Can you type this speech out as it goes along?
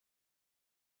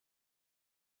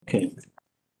Okay.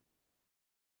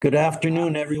 Good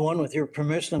afternoon, everyone. With your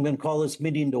permission, I'm going to call this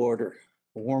meeting to order.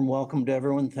 A warm welcome to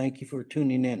everyone. Thank you for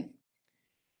tuning in.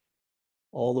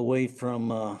 All the way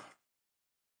from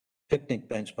picnic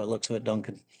bench by looks of it,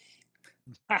 Duncan.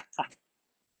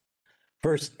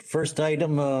 First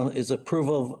item is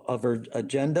approval of our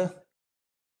agenda.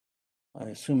 I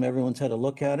assume everyone's had a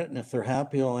look at it, and if they're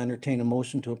happy, I'll entertain a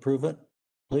motion to approve it,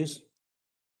 please.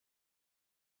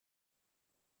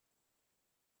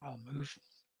 I'll move.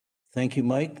 Thank you,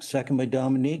 Mike. Second by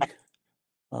Dominique.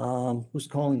 Who's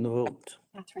calling the vote?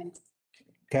 Catherine.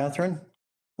 Catherine?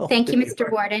 Oh, Thank you,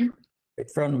 Mr. Warden. in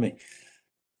front of me.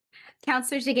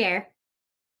 Counselor Jaguar.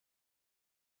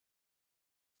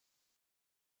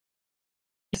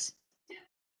 Yes.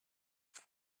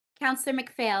 Counselor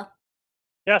McPhail.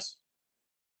 Yes.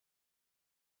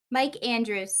 Mike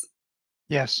Andrews.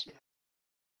 Yes.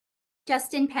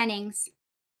 Justin Pennings.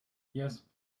 Yes.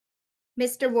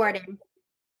 Mr. Warden.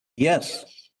 Yes.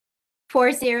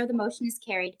 4-0, the motion is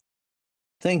carried.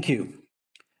 Thank you.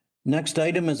 Next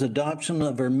item is adoption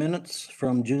of our minutes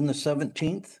from June the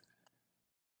 17th.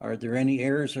 Are there any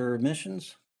errors or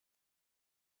omissions?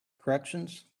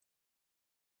 Corrections?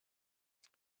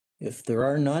 If there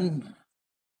are none,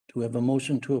 do we have a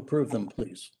motion to approve them,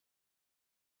 please?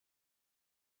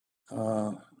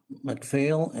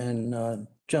 McPhail and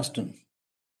Justin.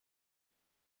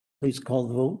 Please call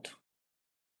the vote.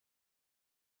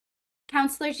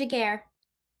 Counselor Jaguar.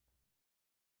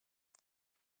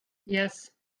 Yes.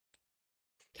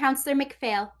 Counselor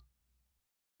McPhail.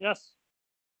 Yes.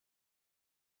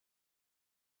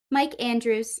 Mike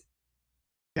Andrews.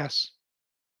 Yes.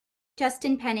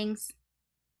 Justin Pennings.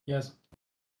 Yes.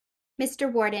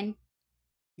 Mr. Warden.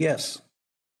 Yes,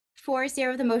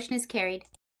 4-0, the motion is carried.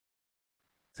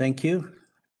 thank you.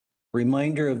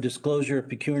 Reminder of disclosure of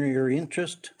pecuniary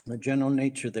interest, the general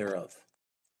nature thereof.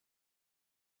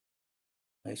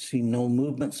 I see no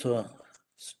movement, so I'll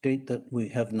state that we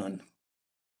have none.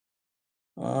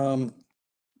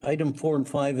 Item 4 and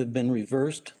 5 have been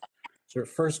reversed. So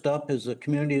first up is a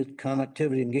community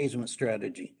connectivity engagement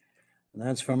strategy. And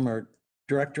that's from our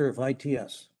Director of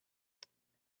ITS.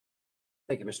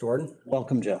 Thank you, Mr. Warden.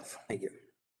 Welcome, Jeff. Thank you.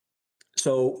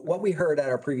 So what we heard at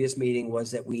our previous meeting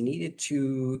was that we needed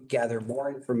to gather more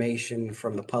information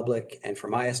from the public and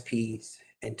from ISPs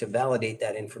and to validate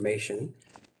that information,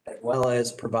 as well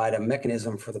as provide a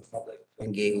mechanism for the public to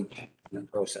engage in the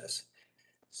process.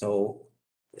 So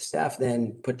the staff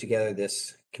then put together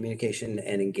this communication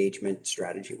and engagement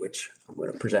strategy, which I'm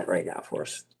going to present right now for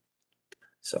us.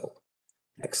 So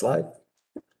next slide.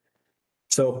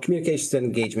 So communications and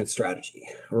engagement strategy.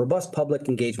 A robust public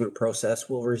engagement process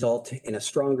will result in a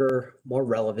stronger, more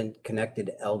relevant,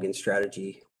 connected Elgin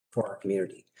strategy for our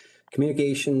community.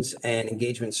 Communications and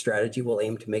engagement strategy will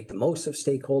aim to make the most of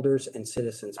stakeholders and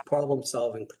citizens'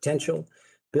 problem-solving potential,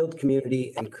 build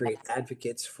community, and create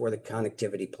advocates for the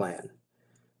connectivity plan.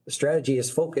 The strategy is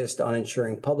focused on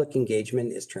ensuring public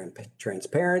engagement is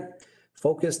transparent,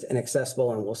 focused, and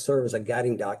accessible, and will serve as a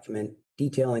guiding document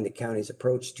detailing the county's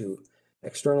approach to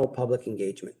external public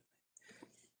engagement.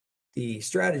 The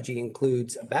strategy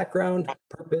includes a background,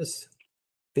 purpose,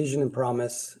 vision and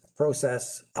promise,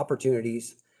 process,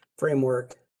 opportunities,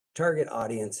 framework, target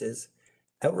audiences,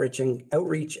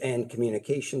 outreach and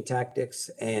communication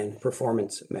tactics, and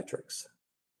performance metrics.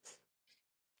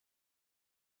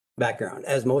 Background.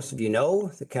 As most of you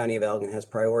know, the County of Elgin has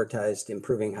prioritized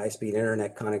improving high-speed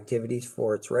internet connectivity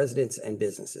for its residents and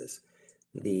businesses.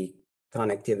 The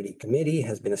Connectivity Committee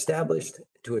has been established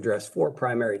to address 4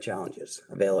 primary challenges: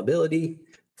 availability,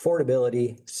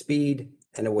 affordability, speed,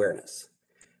 and awareness.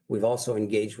 We've also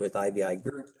engaged with IBI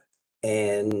Group,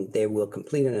 and they will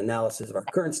complete an analysis of our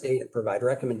current state and provide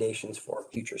recommendations for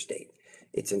a future state.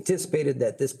 It's anticipated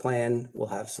that this plan will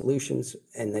have solutions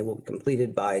and they will be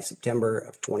completed by September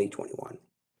of 2021.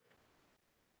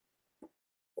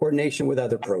 Coordination with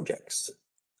other projects.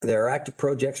 There are active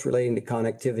projects relating to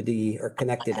connectivity or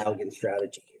connected Elgin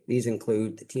strategy. These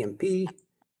include the TMP,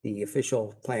 the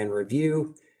official plan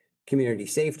review, community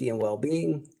safety and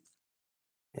well-being.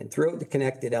 And throughout the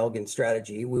connected Elgin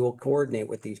strategy, we will coordinate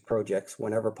with these projects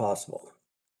whenever possible.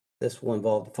 This will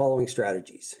involve the following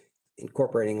strategies: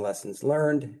 incorporating lessons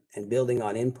learned and building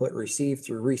on input received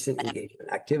through recent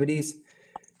engagement activities,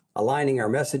 aligning our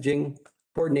messaging,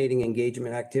 coordinating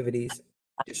engagement activities,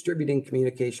 distributing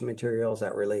communication materials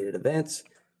at related events,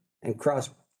 and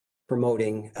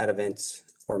cross-promoting at events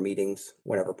or meetings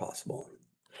whenever possible.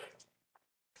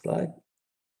 Slide.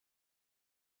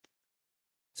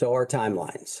 So our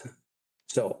timelines.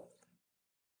 So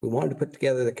we wanted to put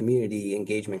together the community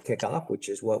engagement kickoff, which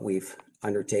is what we've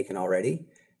undertaken already.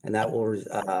 And that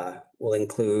will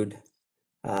include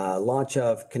launch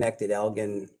of Connected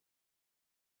Elgin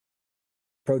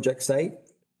project site,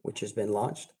 which has been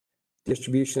launched,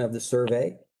 distribution of the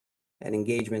survey, and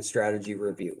engagement strategy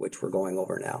review, which we're going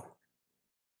over now.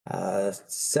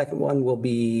 Second one will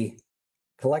be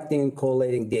collecting and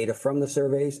collating data from the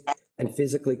surveys and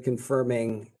physically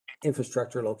confirming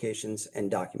infrastructure locations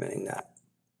and documenting that.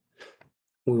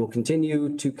 We will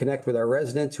continue to connect with our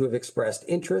residents who have expressed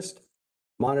interest,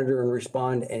 monitor and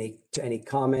respond to any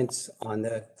comments on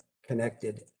the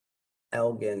Connected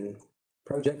Elgin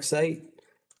project site,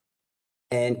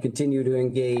 and continue to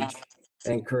engage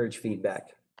and encourage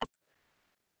feedback.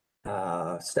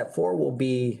 Step 4 will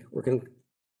be, we're going to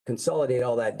consolidate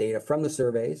all that data from the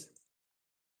surveys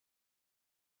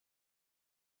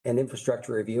and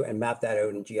infrastructure review and map that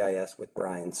out in GIS with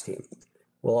Brian's team.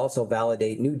 We'll also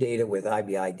validate new data with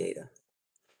IBI data.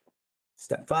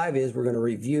 Step 5 is we're going to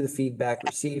review the feedback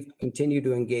received, continue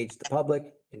to engage the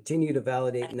public, continue to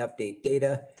validate and update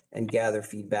data, and gather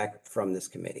feedback from this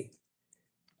committee.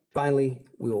 Finally,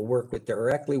 we will work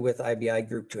directly with IBI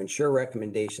Group to ensure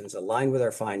recommendations align with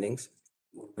our findings,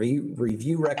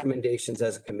 review recommendations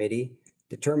as a committee,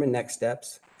 determine next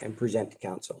steps, and present to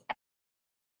council.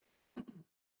 I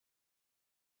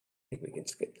think we can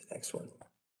skip the next one.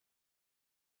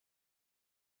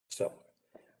 So,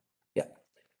 yeah.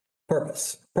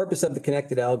 Purpose of the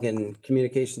Connected Elgin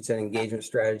communications and engagement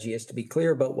strategy is to be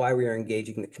clear about why we are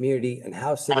engaging the community and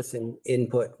how citizen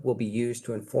input will be used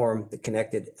to inform the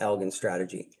Connected Elgin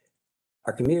strategy.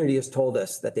 Our community has told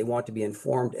us that they want to be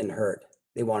informed and heard.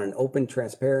 They want an open,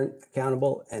 transparent,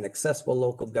 accountable, and accessible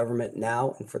local government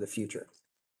now and for the future.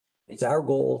 It's our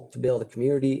goal to build a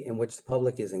community in which the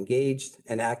public is engaged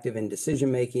and active in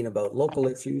decision-making about local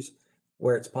issues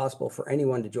where it's possible for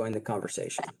anyone to join the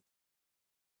conversation.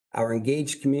 Our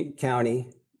engaged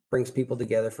county brings people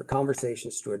together for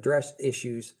conversations to address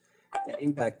issues that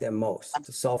impact them most,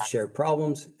 to solve shared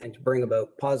problems, and to bring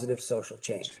about positive social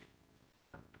change.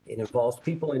 It involves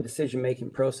people in decision-making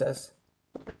process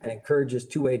and encourages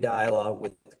two-way dialogue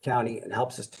with the county and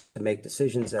helps us to make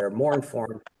decisions that are more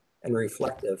informed and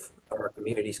reflective of our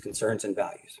community's concerns and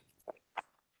values.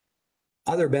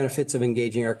 Other benefits of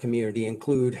engaging our community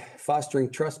include fostering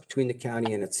trust between the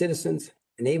county and its citizens,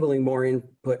 enabling more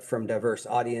input from diverse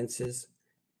audiences,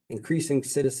 increasing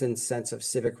citizens' sense of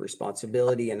civic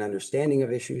responsibility and understanding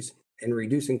of issues, and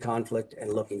reducing conflict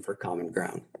and looking for common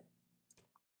ground.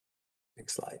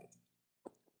 Next slide.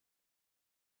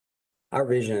 Our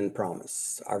vision and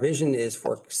promise. Our vision is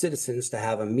for citizens to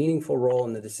have a meaningful role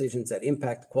in the decisions that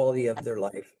impact the quality of their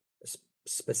life,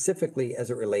 specifically as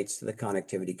it relates to the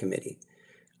Connectivity Committee.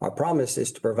 Our promise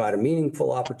is to provide a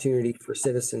meaningful opportunity for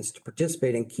citizens to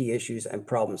participate in key issues and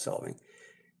problem solving,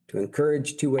 to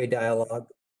encourage two-way dialogue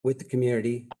with the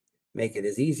community, make it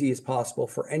as easy as possible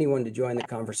for anyone to join the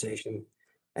conversation,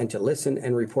 and to listen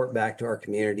and report back to our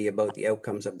community about the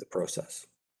outcomes of the process.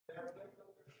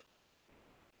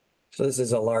 So this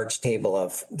is a large table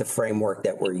of the framework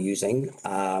that we're using.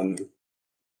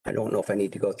 I don't know if I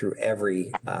need to go through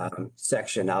every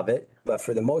section of it, but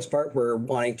for the most part, we're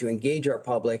wanting to engage our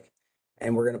public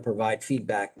and we're going to provide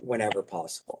feedback whenever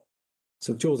possible.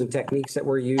 Some tools and techniques that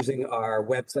we're using are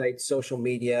websites, social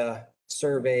media,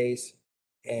 surveys,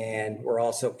 and we're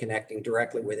also connecting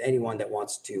directly with anyone that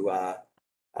wants to,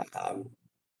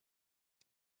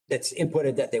 that's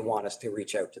inputted that they want us to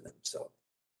reach out to them. So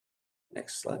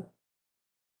next slide.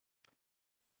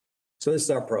 So this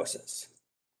is our process.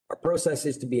 Our process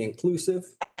is to be inclusive,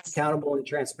 accountable, and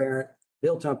transparent,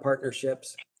 built on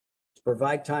partnerships, to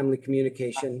provide timely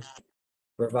communication,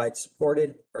 provide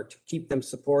supported or to keep them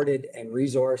supported and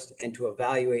resourced, and to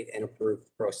evaluate and approve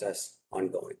the process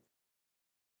ongoing.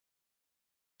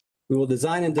 We will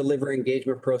design and deliver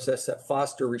engagement process that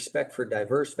foster respect for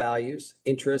diverse values,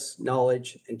 interests,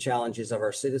 knowledge, and challenges of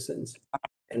our citizens,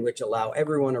 and which allow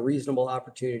everyone a reasonable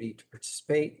opportunity to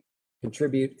participate,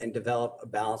 contribute, and develop a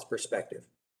balanced perspective.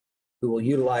 We will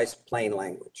utilize plain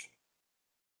language.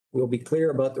 We will be clear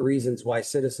about the reasons why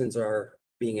citizens are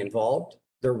being involved,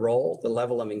 their role, the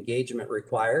level of engagement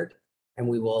required, and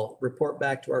we will report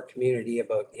back to our community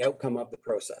about the outcome of the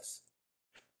process.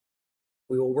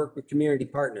 We will work with community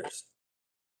partners,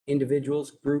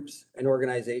 individuals, groups, and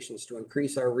organizations to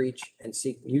increase our reach and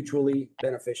seek mutually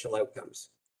beneficial outcomes.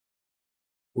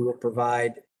 We will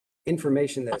provide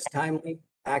information that is timely,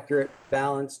 accurate,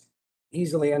 balanced,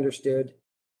 easily understood,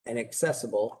 and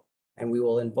accessible, and we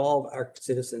will involve our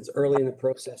citizens early in the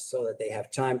process so that they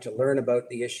have time to learn about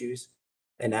the issues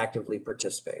and actively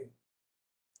participate.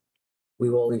 We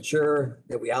will ensure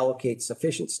that we allocate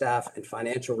sufficient staff and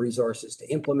financial resources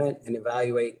to implement and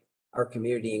evaluate our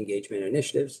community engagement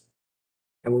initiatives,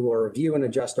 and we will review and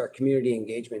adjust our community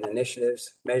engagement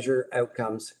initiatives, measure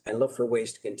outcomes, and look for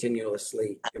ways to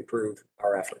continuously improve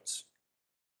our efforts.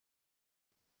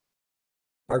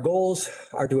 Our goals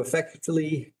are to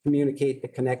effectively communicate the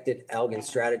connected Elgin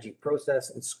strategy process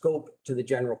and scope to the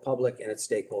general public and its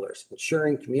stakeholders,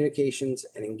 ensuring communications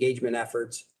and engagement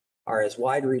efforts are as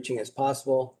wide-reaching as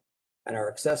possible and are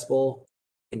accessible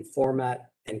in format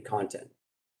and content,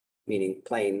 meaning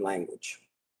plain language.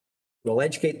 We'll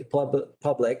educate the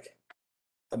public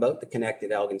about the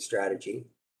connected Elgin strategy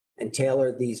and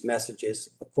tailor these messages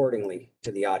accordingly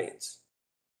to the audience.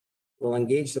 We'll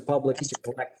engage the public to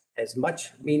collect as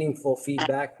much meaningful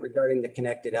feedback regarding the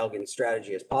connected Elgin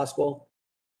strategy as possible.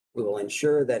 We will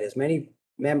ensure that as many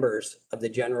members of the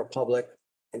general public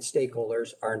and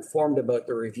stakeholders are informed about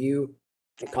the review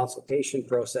and consultation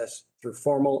process through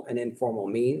formal and informal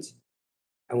means.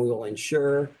 And we will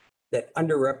ensure that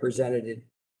underrepresented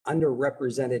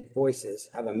voices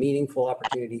have a meaningful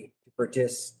opportunity to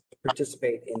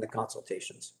participate in the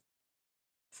consultations.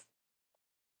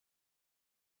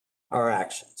 Our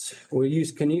actions. We'll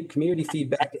use community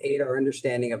feedback to aid our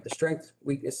understanding of the strengths,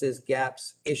 weaknesses,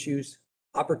 gaps, issues,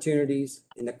 opportunities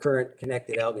in the current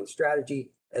connected Elgin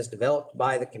strategy as developed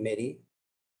by the committee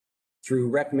through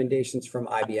recommendations from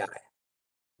IBI.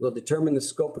 We'll determine the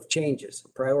scope of changes,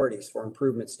 priorities for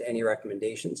improvements to any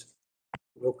recommendations.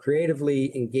 We'll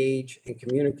creatively engage and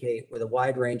communicate with a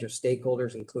wide range of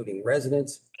stakeholders, including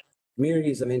residents,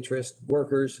 communities of interest,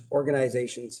 workers,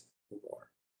 organizations, and more.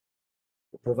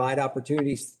 We'll provide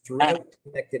opportunities throughout the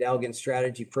connected Elgin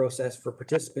strategy process for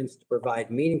participants to provide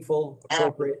meaningful,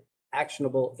 appropriate,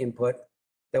 actionable input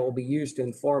that will be used to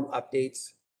inform updates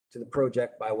to the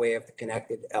project by way of the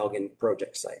connected Elgin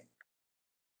project site.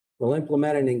 We'll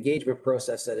implement an engagement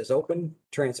process that is open,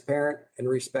 transparent, and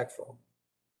respectful.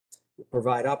 We'll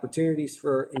provide opportunities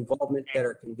for involvement that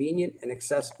are convenient and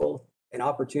accessible, and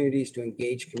opportunities to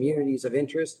engage communities of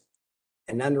interest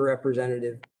and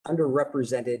underrepresented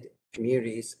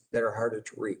communities that are harder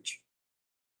to reach.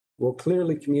 We'll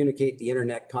clearly communicate the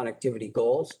internet connectivity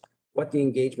goals, what the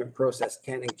engagement process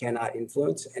can and cannot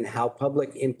influence, and how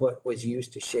public input was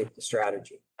used to shape the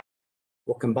strategy.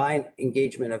 We'll combine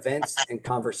engagement events and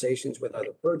conversations with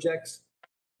other projects.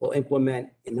 We'll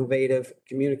implement innovative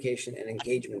communication and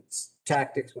engagement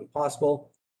tactics when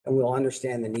possible, and we'll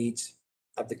understand the needs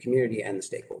of the community and the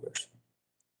stakeholders.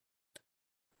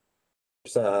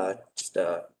 There's just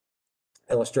a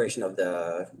illustration of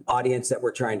the audience that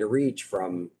we're trying to reach,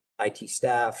 from IT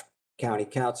staff, county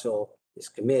council, this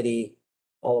committee,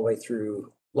 all the way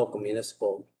through local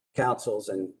municipal councils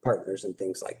and partners and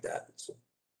things like that. So,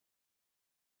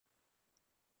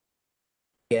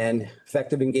 again,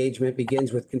 effective engagement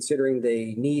begins with considering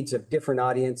the needs of different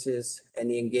audiences and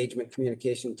the engagement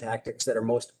communication tactics that are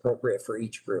most appropriate for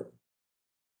each group.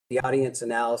 The audience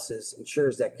analysis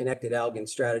ensures that connected Elgin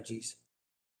strategies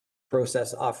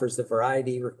process offers the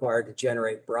variety required to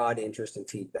generate broad interest and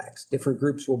feedbacks. Different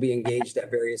groups will be engaged at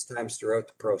various times throughout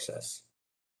the process.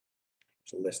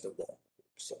 There's a list of them.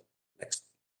 So next.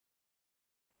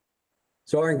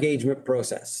 So our engagement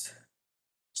process.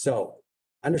 So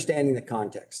understanding the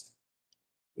context.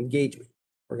 Engagement.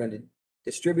 We're going to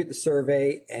distribute the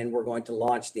survey and we're going to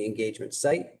launch the engagement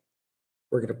site.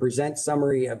 We're going to present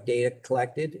summary of data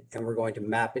collected and we're going to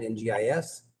map it in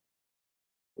GIS.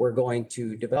 We're going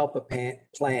to develop a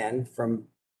plan from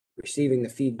receiving the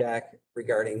feedback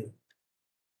regarding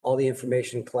all the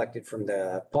information collected from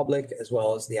the public as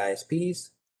well as the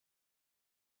ISPs.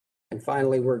 And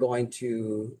finally, we're going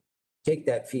to take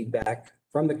that feedback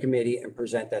from the committee and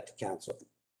present that to council.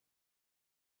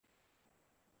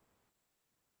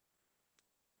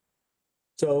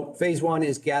 So phase one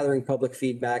is gathering public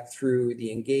feedback through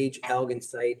the Engage Elgin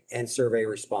site and survey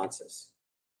responses.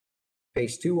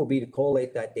 Phase two will be to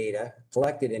collate that data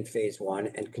collected in phase one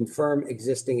and confirm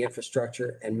existing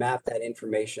infrastructure and map that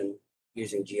information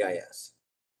using GIS.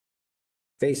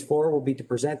 Phase four will be to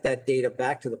present that data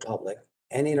back to the public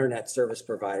and internet service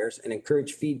providers and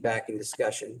encourage feedback and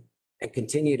discussion and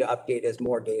continue to update as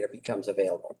more data becomes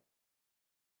available.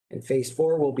 And phase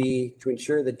four will be to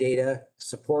ensure the data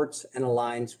supports and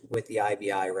aligns with the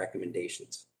IBI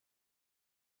recommendations.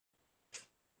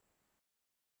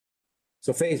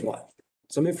 So phase one.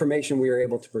 Some information we were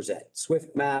able to present: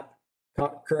 SWIFT map,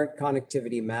 current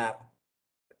connectivity map,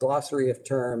 a glossary of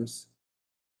terms,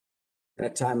 and a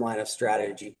timeline of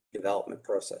strategy development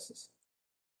processes.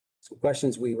 Some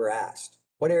questions we were asked: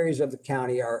 what areas of the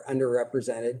county are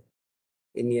underrepresented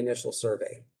in the initial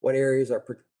survey? What areas are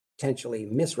potentially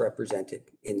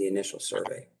misrepresented in the initial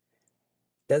survey?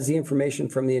 Does the information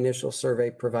from the initial survey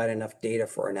provide enough data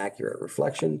for an accurate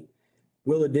reflection?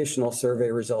 Will additional survey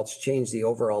results change the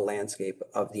overall landscape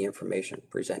of the information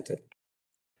presented?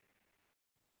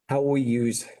 How will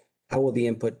the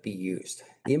input be used?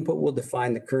 The input will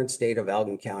define the current state of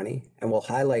Elgin County and will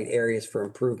highlight areas for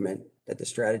improvement that the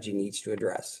strategy needs to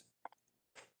address.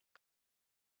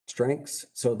 Strengths.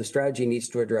 So the strategy needs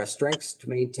to address strengths to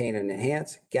maintain and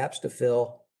enhance, gaps to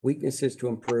fill, weaknesses to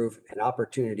improve, and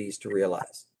opportunities to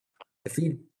realize.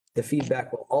 The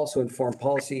feedback will also inform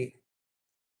policy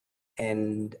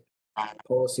and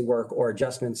policy work or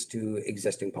adjustments to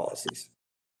existing policies.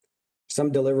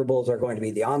 Some deliverables are going to be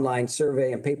the online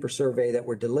survey and paper survey that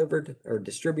were delivered or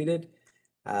distributed,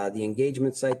 the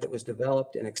engagement site that was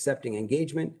developed and accepting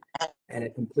engagement, and a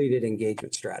completed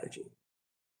engagement strategy.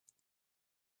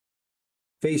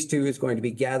 Phase 2 is going to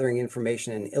be gathering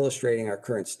information and illustrating our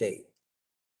current state.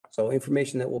 So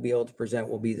information that we'll be able to present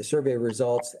will be the survey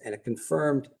results and a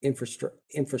confirmed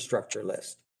infrastructure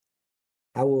list.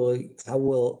 How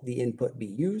will the input be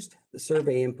used? The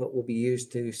survey input will be used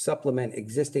to supplement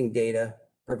existing data,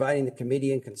 providing the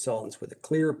committee and consultants with a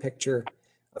clearer picture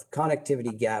of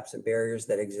connectivity gaps and barriers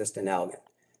that exist in Elgin.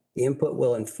 The input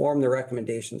will inform the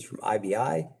recommendations from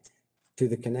IBI to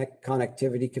the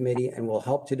Connectivity Committee and will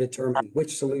help to determine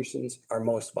which solutions are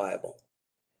most viable.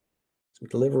 Some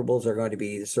deliverables are going to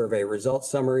be the survey results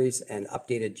summaries and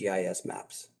updated GIS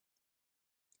maps.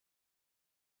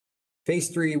 Phase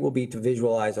 3 will be to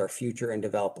visualize our future and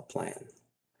develop a plan.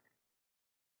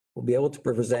 We'll be able to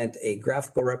present a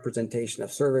graphical representation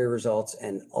of survey results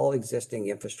and all existing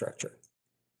infrastructure.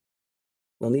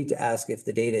 We'll need to ask if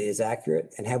the data is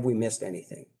accurate and have we missed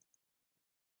anything.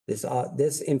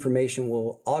 This information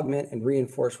will augment and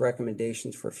reinforce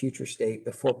recommendations for future state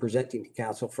before presenting to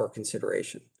council for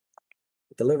consideration.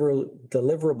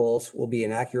 Deliverables will be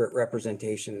an accurate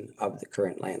representation of the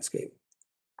current landscape.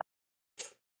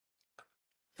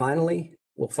 Finally,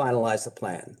 we'll finalize the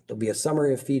plan. There'll be a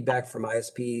summary of feedback from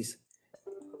ISPs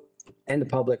and the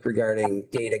public regarding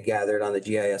data gathered on the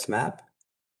GIS map.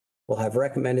 We'll have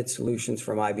recommended solutions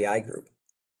from IBI Group.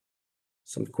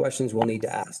 Some questions we'll need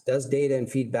to ask. Does data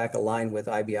and feedback align with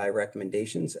IBI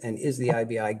recommendations? And is the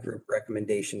IBI Group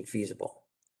recommendation feasible?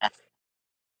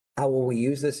 How will we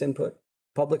use this input?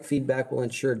 Public feedback will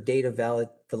ensure data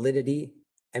validity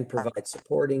and provide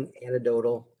supporting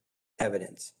anecdotal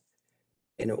evidence.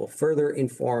 And it will further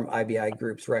inform IBI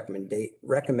Group's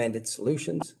recommended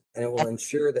solutions, and it will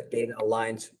ensure that data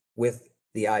aligns with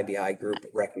the IBI Group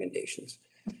recommendations.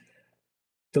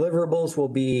 Deliverables will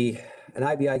be an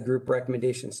IBI Group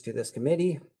recommendations to this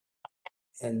committee,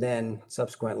 and then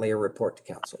subsequently a report to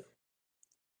council.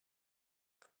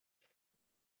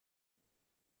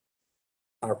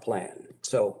 Our plan.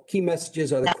 So key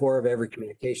messages are the core of every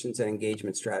communications and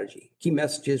engagement strategy. Key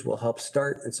messages will help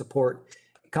start and support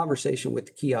a conversation with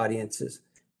the key audiences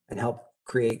and help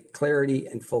create clarity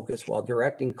and focus while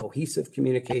directing cohesive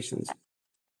communications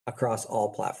across all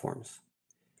platforms.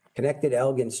 Connected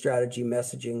Elgin strategy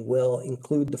messaging will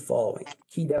include the following: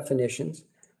 key definitions,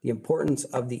 the importance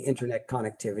of the internet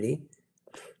connectivity,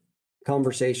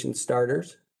 conversation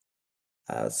starters,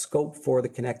 scope for the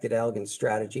Connected Elgin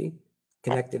strategy,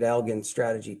 Connected Elgin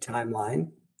strategy timeline,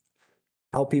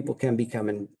 how people can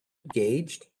become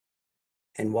engaged,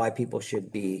 and why people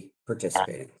should be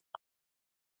participating.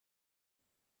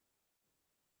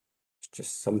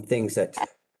 Just some things that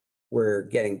we're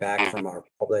getting back from our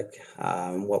public,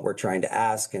 what we're trying to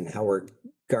ask and how we're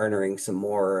garnering some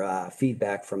more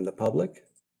feedback from the public.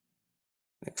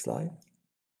 Next slide.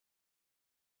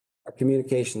 Our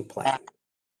communication plan.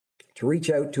 To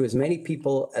reach out to as many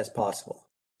people as possible.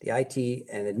 The IT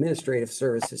and administrative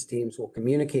services teams will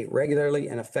communicate regularly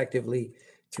and effectively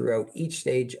throughout each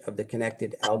stage of the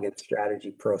Connected Elgin strategy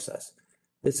process.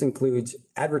 This includes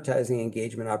advertising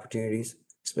engagement opportunities,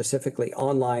 specifically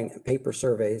online and paper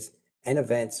surveys and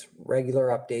events, regular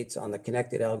updates on the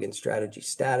Connected Elgin strategy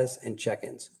status and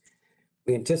check-ins.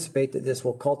 We anticipate that this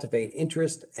will cultivate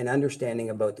interest and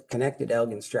understanding about the Connected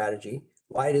Elgin strategy,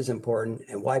 why it is important,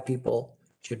 and why people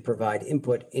should provide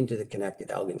input into the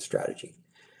Connected Elgin strategy.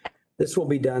 This will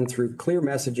be done through clear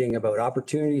messaging about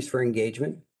opportunities for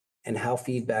engagement and how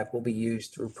feedback will be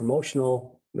used through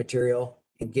promotional material,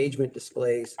 engagement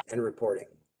displays, and reporting.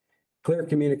 Clear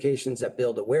communications that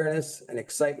build awareness and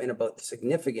excitement about the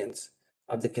significance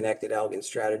of the Connected Elgin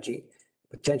strategy,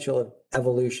 potential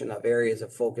evolution of areas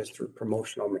of focus through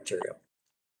promotional material.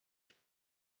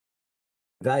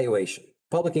 Evaluation.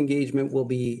 Public engagement will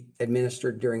be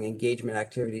administered during engagement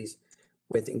activities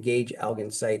with Engage Elgin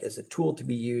site as a tool to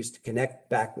be used to connect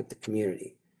back with the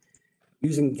community.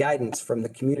 Using guidance from the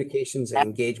communications and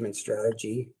engagement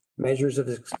strategy, measures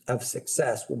of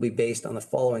success will be based on the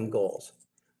following goals.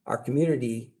 Our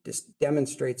community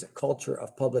demonstrates a culture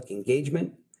of public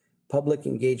engagement. Public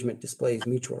engagement displays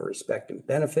mutual respect and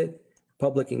benefit.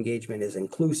 Public engagement is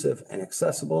inclusive and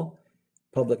accessible.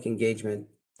 Public engagement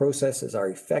processes are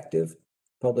effective.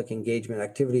 Public engagement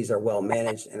activities are well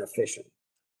managed and efficient.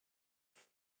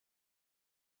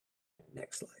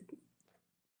 Next slide.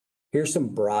 Here's some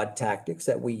broad tactics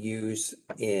that we use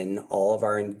in all of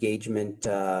our engagement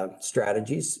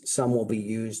strategies. Some will be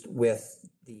used with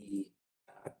the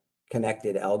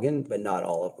connected Elgin, but not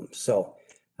all of them. So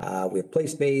we have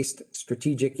place-based,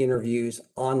 strategic interviews,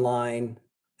 online,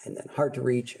 and then hard to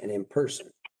reach and in person.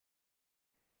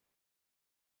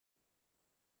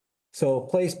 So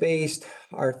place-based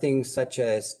are things such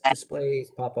as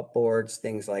displays, pop-up boards,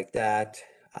 things like that.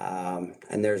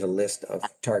 And there's a list of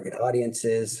target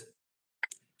audiences,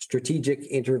 strategic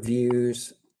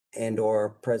interviews and/or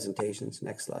presentations.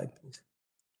 Next slide, please.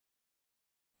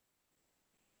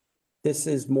 This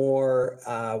is more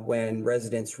when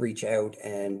residents reach out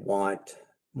and want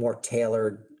more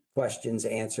tailored questions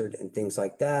answered and things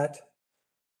like that.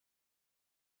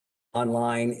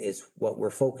 Online is what we're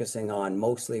focusing on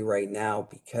mostly right now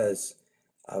because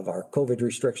of our COVID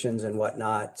restrictions and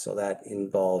whatnot. So that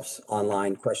involves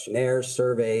online questionnaires,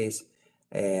 surveys,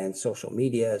 and social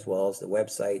media, as well as the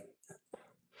website.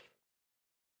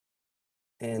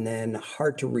 And then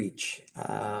hard to reach.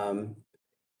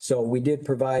 So we did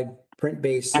provide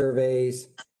print-based surveys,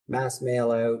 mass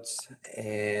mailouts,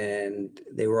 and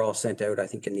they were all sent out, I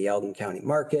think, in the Elgin County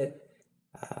Market.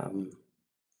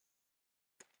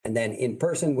 And then in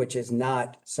person, which is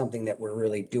not something that we're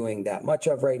really doing that much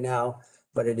of right now,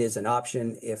 but it is an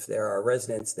option if there are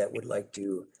residents that would like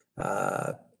to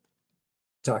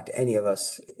talk to any of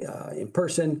us in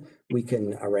person, we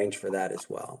can arrange for that as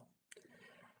well.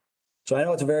 So I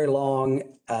know it's a very long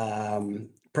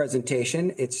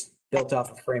presentation. It's built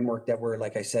off a framework that we're,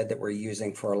 like I said, that we're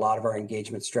using for a lot of our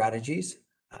engagement strategies.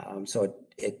 So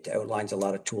it outlines a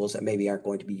lot of tools that maybe aren't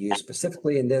going to be used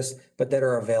specifically in this, but that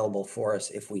are available for us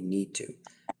if we need to.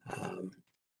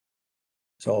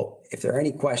 So if there are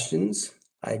any questions,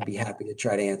 I'd be happy to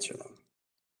try to answer them.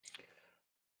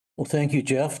 Well, thank you,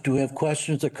 Jeff. Do we have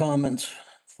questions or comments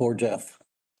for Jeff?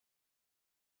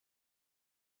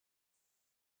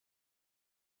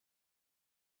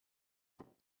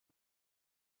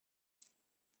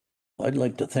 I'd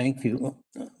like to thank you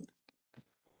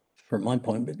for my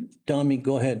point, but Tommy,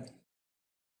 go ahead.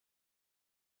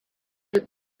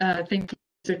 Thank you,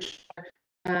 Mr.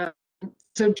 Chair.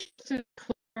 So just to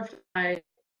clarify,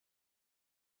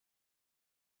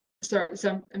 sorry,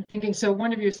 so I'm thinking, so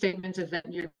one of your statements is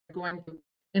that you're going to,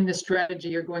 in the strategy,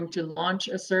 you're going to launch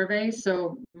a survey.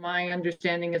 So my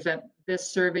understanding is that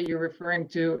this survey you're referring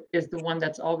to is the one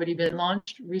that's already been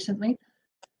launched recently?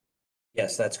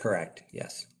 Yes, that's correct.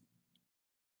 Yes.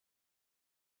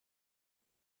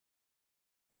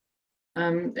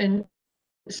 And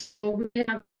so we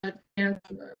have, I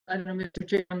don't know, Mr.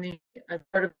 Chair, on the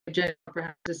part of the agenda,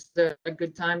 perhaps this is a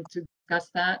good time to discuss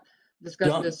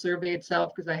the survey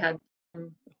itself, because I had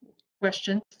some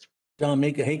questions.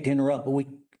 Dominic, I hate to interrupt, but we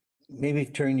maybe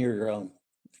turn your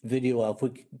video off.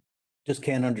 We just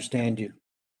can't understand you.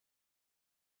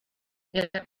 Yeah,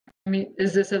 I mean,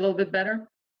 is this a little bit better?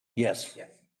 Yes. Yes.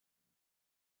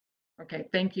 Okay,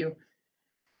 thank you.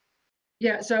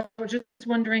 Yeah, so I was just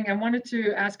wondering, I wanted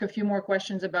to ask a few more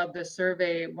questions about this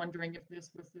survey, wondering if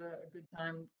this was a good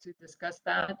time to discuss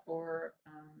that or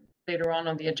later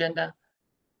on the agenda.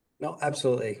 No,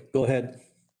 absolutely. Go ahead.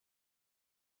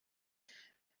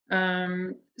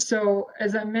 So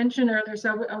as I mentioned earlier,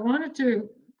 so I wanted to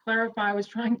clarify, I was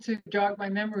trying to jog my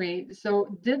memory.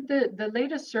 So did the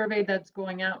latest survey that's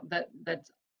going out, that's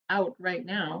out right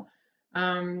now,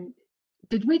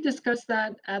 did we discuss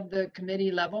that at the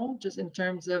committee level, just in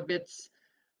terms of its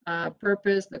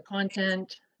purpose, the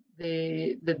content,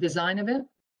 the design of it?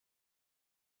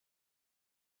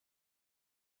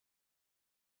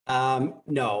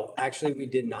 No, actually, we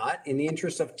did not. In the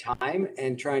interest of time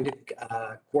and trying to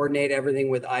coordinate everything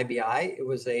with IBI, it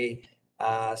was a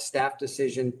staff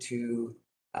decision to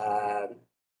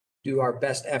do our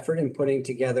best effort in putting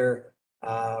together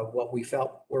what we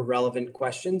felt were relevant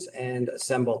questions and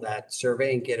assemble that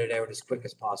survey and get it out as quick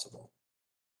as possible.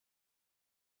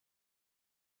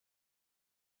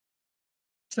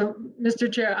 So,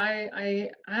 Mr. Chair, I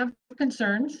have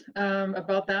concerns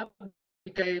about that.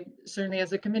 Certainly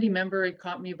as a committee member, it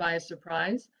caught me by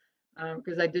surprise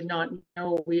because I did not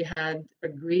know we had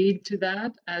agreed to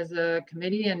that as a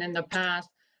committee. And in the past,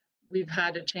 we've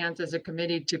had a chance as a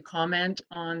committee to comment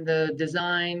on the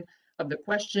design of the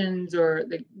questions or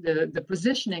the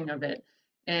positioning of it.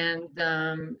 And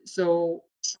so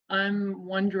I'm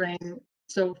wondering,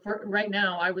 so for right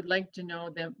now, I would like to know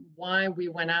that why we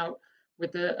went out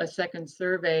with a second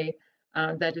survey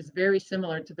that is very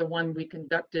similar to the one we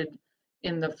conducted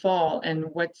in the fall, and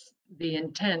what's the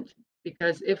intent?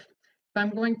 Because if I'm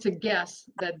going to guess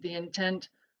that the intent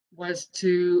was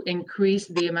to increase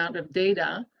the amount of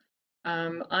data,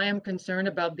 I am concerned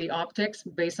about the optics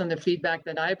based on the feedback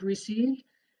that I've received,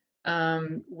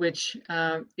 which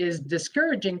is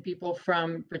discouraging people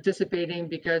from participating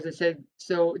because it said,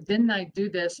 so didn't I do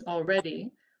this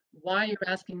already? Why are you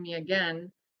asking me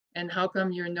again? And how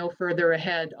come you're no further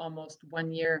ahead almost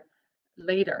 1 year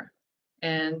later?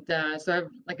 And so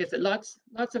I've, like I said, lots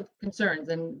of concerns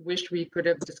and wish we could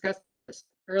have discussed this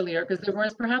earlier, because there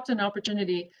was perhaps an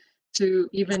opportunity to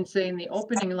even say in the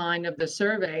opening line of the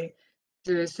survey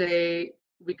to say,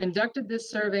 we conducted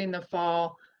this survey in the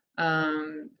fall.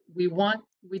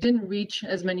 We didn't reach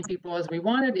as many people as we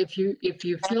wanted. If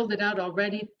you filled it out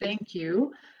already, thank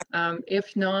you.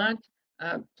 If not,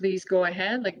 please go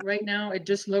ahead. Like right now, it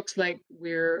just looks like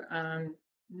we're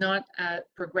not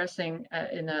progressing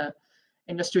in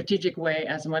a strategic way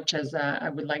as much as I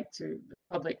would like the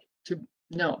public to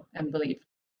know and believe.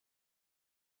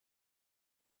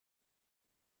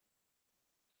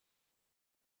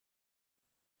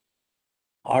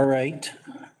 All right,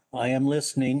 I am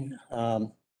listening.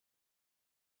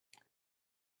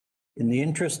 In the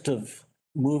interest of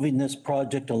moving this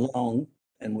project along,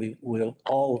 and we will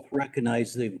all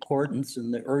recognize the importance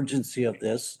and the urgency of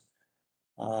this,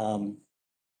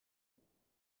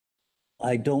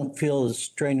 I don't feel as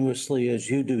strenuously as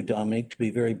you do, Dominic, to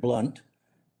be very blunt.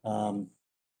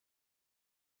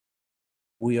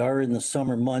 We are in the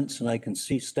summer months, and I can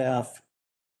see staff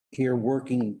here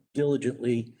working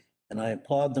diligently, and I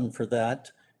applaud them for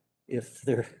that. If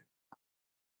they're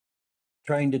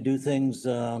trying to do things,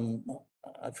 I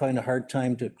find a hard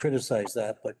time to criticize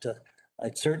that, but I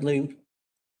certainly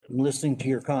am listening to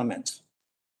your comments.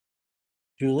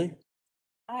 Julie?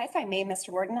 If I may, Mr.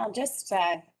 Warden, I'll just,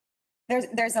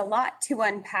 there's a lot to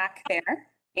unpack there,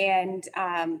 and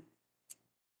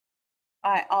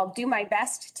I'll do my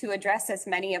best to address as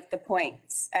many of the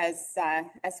points as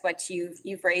what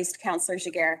you've raised, Councillor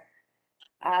Giguère.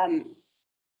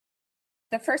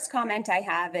 The first comment I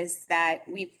have is that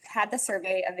we've had the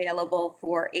survey available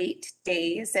for 8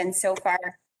 days, and so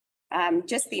far,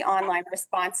 just the online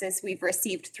responses, we've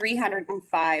received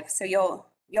 305. So you'll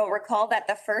recall that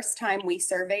the first time we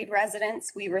surveyed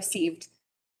residents, we received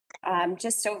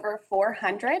just over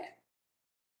 400.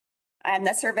 And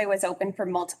the survey was open for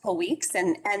multiple weeks.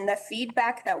 And the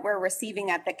feedback that we're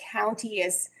receiving at the county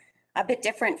is a bit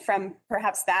different from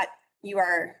perhaps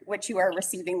what you are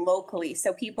receiving locally.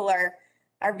 So people are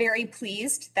very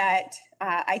pleased that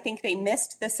I think they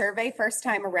missed the survey first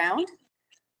time around.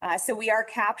 So we are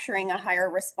capturing a higher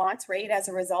response rate as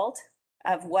a result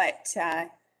of what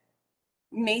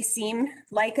may seem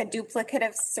like a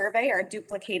duplicative survey or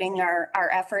duplicating our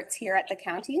efforts here at the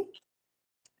county.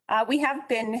 We have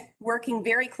been working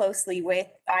very closely with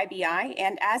IBI,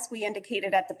 and as we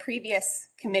indicated at the previous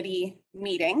committee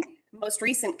meeting, most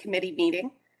recent committee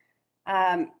meeting,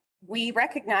 we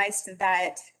recognized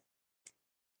that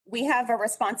we have a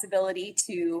responsibility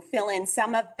to fill in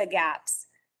some of the gaps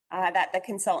that the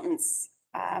consultants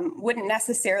wouldn't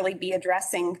necessarily be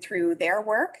addressing through their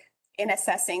work in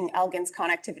assessing Elgin's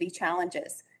connectivity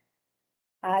challenges.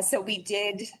 So we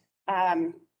did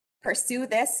pursue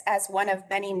this as one of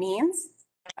many means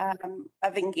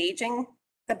of engaging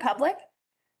the public.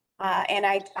 And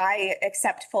I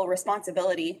accept full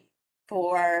responsibility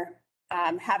for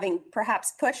having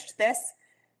perhaps pushed this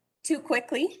too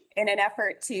quickly in an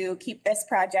effort to keep this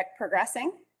project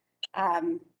progressing.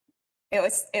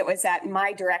 It was at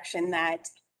my direction that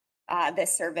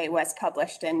this survey was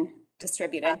published and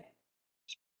distributed.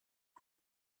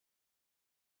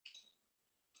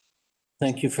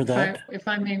 Thank you for that. If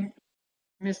I may,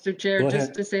 Mr. Chair, Go just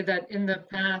ahead. to say that in the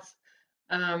past,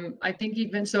 I think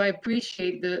even so, I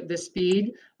appreciate the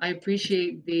speed. I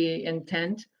appreciate the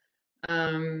intent.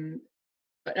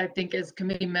 But I think as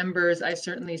committee members, I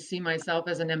certainly see myself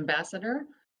as an ambassador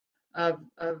of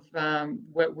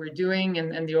what we're doing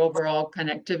and the overall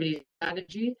connectivity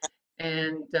strategy.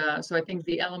 And so I think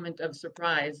the element of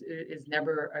surprise is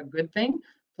never a good thing.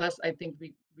 Plus, I think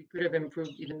we could have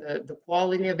improved even the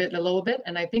quality of it a little bit.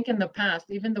 And I think in the past,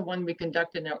 even the one we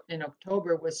conducted in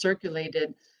October was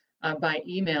circulated by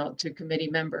email to committee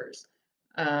members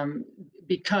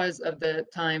because of the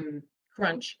time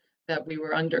crunch that we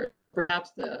were under.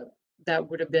 Perhaps that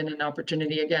would have been an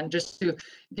opportunity again, just to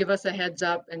give us a heads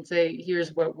up and say,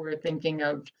 here's what we're thinking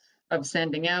of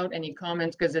sending out, any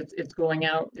comments, because it's going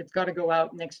out, it's got to go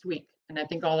out next week. And I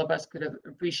think all of us could have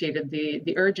appreciated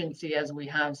the urgency as we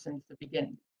have since the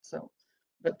beginning. So,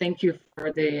 but thank you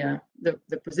for the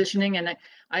positioning. And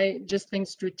I just think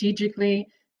strategically,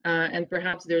 and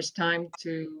perhaps there's time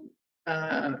to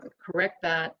correct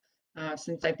that,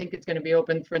 since I think it's going to be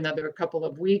open for another couple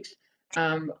of weeks.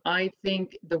 I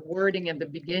think the wording at the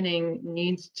beginning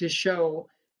needs to show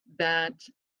that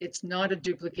it's not a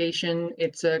duplication,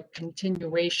 it's a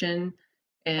continuation,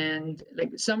 and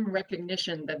like some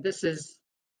recognition that this is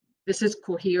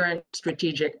coherent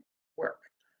strategic work.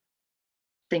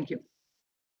 Thank you.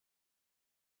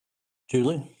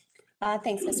 Julie?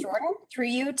 Thanks, Mr. Warden. Through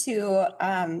you to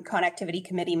Connectivity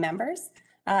Committee members,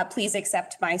 please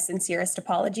accept my sincerest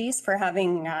apologies for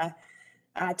having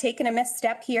taken a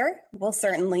misstep here. We'll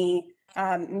certainly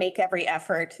make every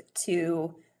effort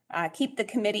to keep the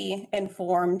committee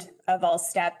informed of all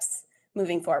steps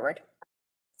moving forward.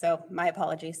 So my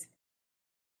apologies.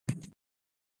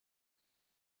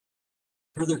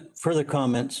 Further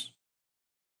comments?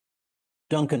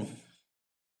 Duncan?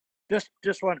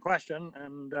 Just one question,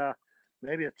 and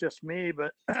maybe it's just me,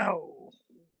 but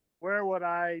where would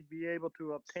I be able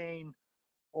to obtain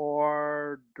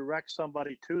or direct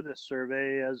somebody to this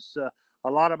survey, as a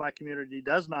lot of my community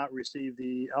does not receive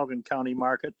the Elgin County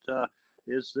market?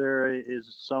 Is there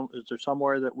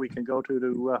somewhere that we can go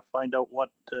to find out what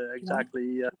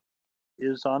exactly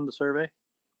is on the survey?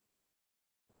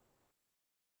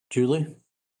 Julie?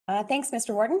 Thanks,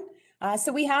 Mr. Warden.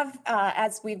 So we have,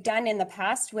 as we've done in the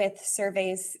past with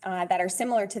surveys that are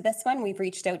similar to this one, we've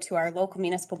reached out to our local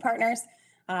municipal partners.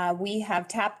 We have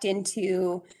tapped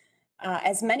into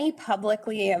as many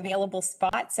publicly available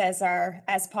spots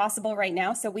as possible right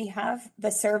now. So we have the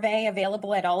survey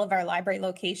available at all of our library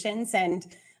locations and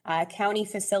county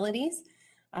facilities.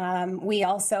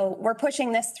 We're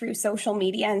pushing this through social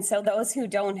media. And so those who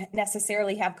don't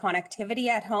necessarily have connectivity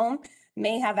at home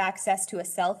may have access to a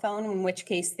cell phone, in which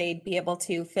case they'd be able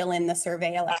to fill in the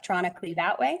survey electronically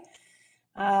that way.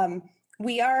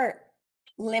 We are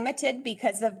limited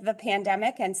because of the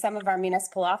pandemic, and some of our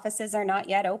municipal offices are not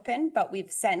yet open, but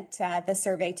we've sent the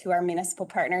survey to our municipal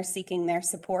partners seeking their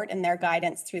support and their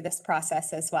guidance through this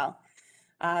process as well.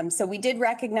 So we did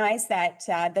recognize that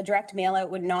the direct mail out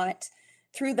would not,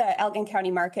 through the Elgin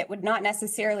County market, would not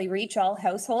necessarily reach all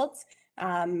households.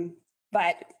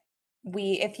 But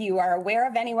if you are aware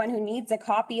of anyone who needs a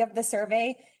copy of the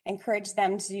survey, encourage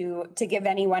them to give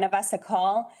any one of us a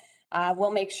call.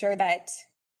 We'll make sure that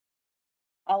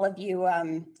all of you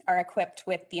are equipped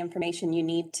with the information you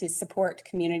need to support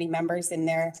community members in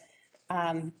their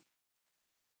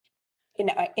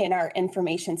in our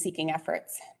information seeking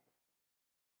efforts.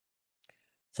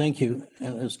 Thank you.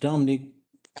 And as Dominique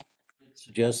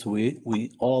suggests,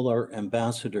 we all are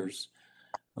ambassadors.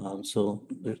 So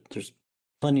there's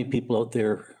plenty of people out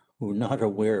there who are not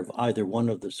aware of either one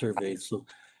of the surveys. So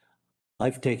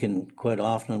I've taken quite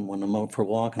often when I'm out for a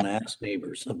walk and I ask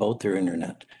neighbors about their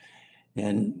internet.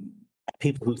 And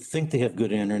people who think they have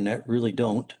good internet really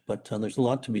don't, but there's a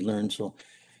lot to be learned. So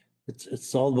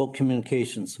it's all about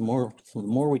communications. The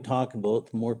more we talk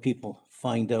about, the more people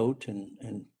find out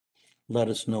and let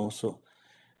us know. So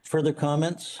further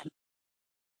comments?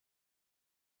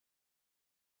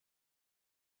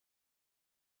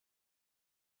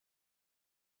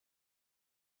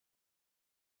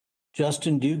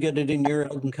 Justin, do you get it in your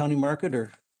Elgin County market,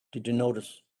 or did you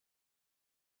notice?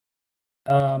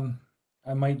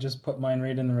 I might just put mine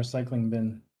right in the recycling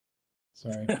bin.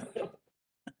 Sorry.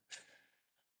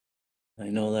 I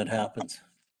know that happens.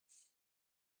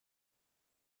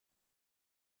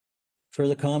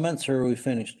 Further comments, or are we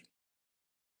finished?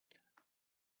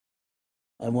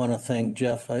 I want to thank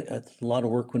Jeff. A lot of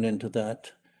work went into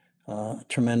that,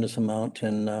 tremendous amount,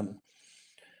 and a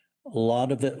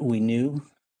lot of it we knew,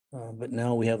 but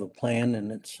now we have a plan,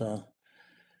 and it's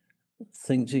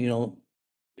things,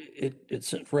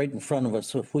 it's right in front of us.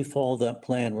 So if we follow that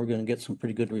plan, we're going to get some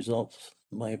pretty good results,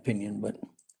 in my opinion. But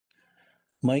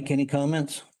Mike, any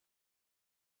comments?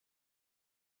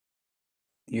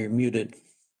 You're muted.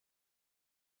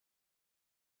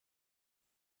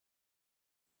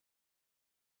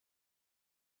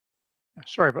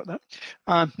 Sorry about that.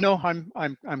 No,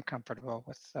 I'm comfortable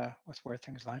with where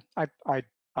things lie.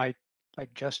 I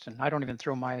like Justin. I don't even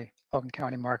throw my Elgin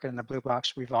County market in the blue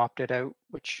box. We've opted out,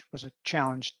 which was a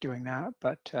challenge doing that.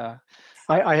 But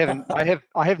I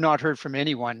have not heard from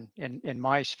anyone in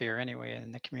my sphere anyway,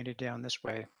 in the community down this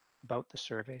way, about the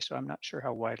survey. So I'm not sure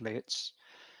how widely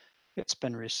it's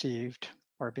been received.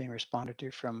 being responded to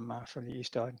from the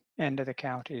east end of the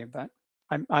county. But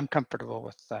I'm comfortable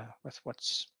with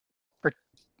what's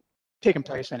taking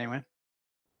place anyway.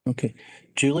 Okay,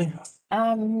 Julie?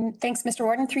 Thanks, Mr.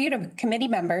 Warden. Through you to committee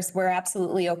members, we're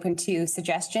absolutely open to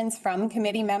suggestions from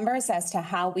committee members as to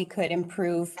how we could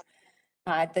improve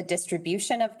the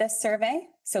distribution of this survey.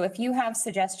 So if you have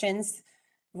suggestions,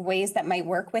 ways that might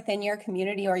work within your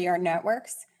community or your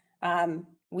networks,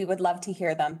 we would love to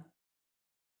hear them.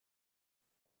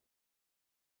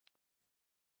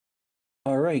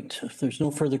 All right, if there's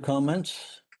no further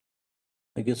comments,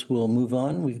 I guess we'll move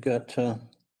on. We've got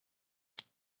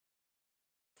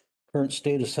current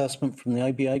state assessment from the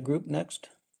IBI group next.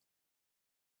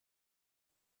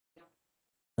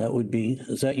 That would be,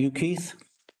 is that you, Keith?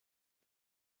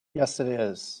 Yes, it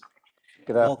is.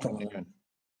 Good Welcome. afternoon.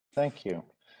 Thank you.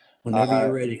 Whenever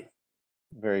you're ready.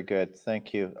 Very good.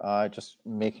 Thank you. Just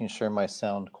making sure my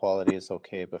sound quality is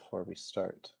okay before we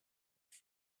start.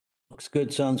 Looks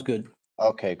good, sounds good.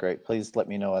 Okay, great. Please let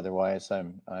me know otherwise.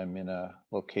 I'm in a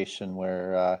location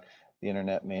where the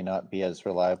internet may not be as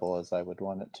reliable as I would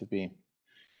want it to be.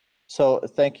 So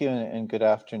thank you and good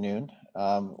afternoon.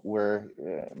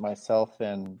 Myself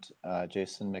and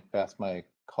Jason Macbeth, my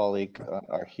colleague,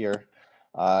 are here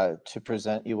to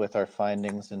present you with our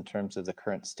findings in terms of the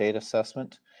current state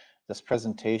assessment. This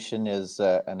presentation is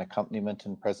an accompaniment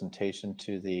and presentation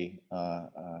to the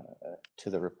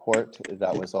report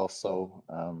that was also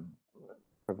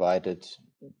provided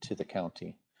to the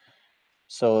county.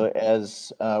 So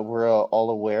as we're all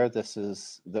aware, this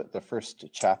is the first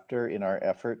chapter in our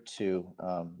effort to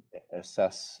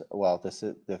assess, well,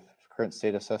 the current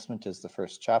state assessment is the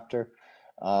first chapter.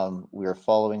 We are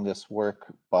following this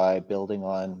work by building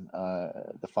on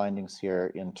the findings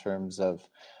here in terms of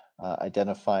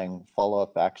identifying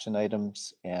follow-up action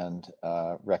items and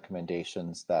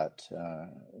recommendations that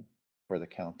for the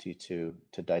county to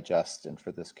digest and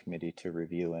for this committee to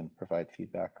review and provide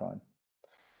feedback on.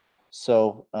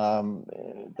 So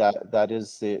that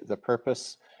is the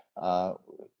purpose.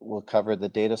 We'll cover the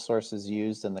data sources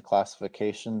used and the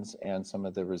classifications and some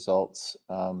of the results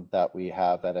that we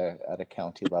have at a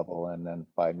county level and then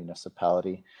by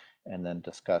municipality, and then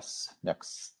discuss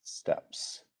next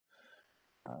steps.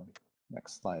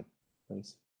 Next slide,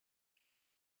 please.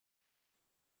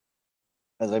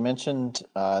 As I mentioned,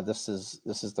 this is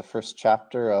the first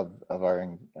chapter of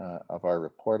our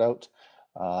report out,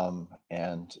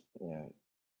 and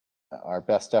our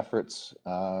best efforts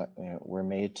were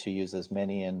made to use as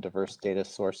many and diverse data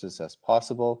sources as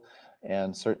possible,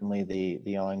 and certainly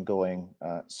the ongoing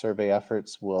survey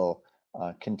efforts will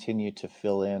continue to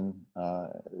fill in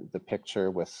the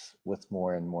picture with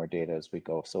more and more data as we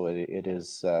go. So it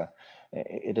is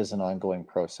an ongoing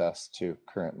process to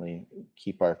currently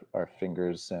keep our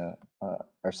fingers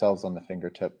ourselves on the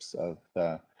fingertips of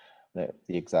the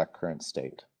exact current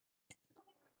state.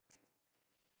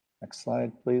 Next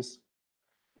slide, please.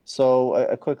 So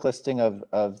a quick listing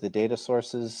of the data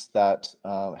sources that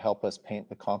help us paint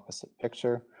the composite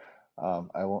picture.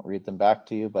 I won't read them back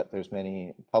to you, but there's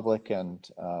many public and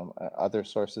other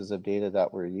sources of data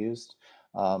that were used.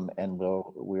 And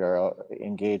we are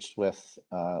engaged with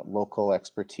local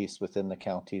expertise within the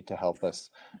county to help us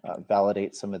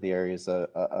validate some of the areas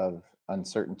of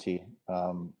uncertainty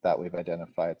that we've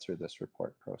identified through this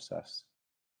report process.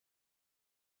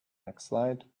 Next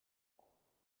slide.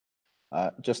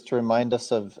 Just to remind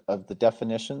us of the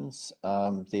definitions,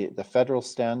 the federal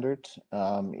standard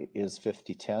is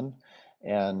 5010,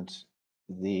 and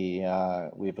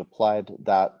we've applied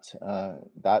that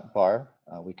bar.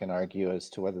 We can argue as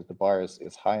to whether the bar is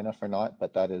high enough or not,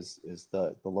 but that is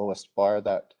the lowest bar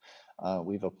that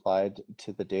we've applied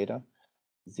to the data.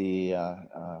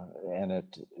 In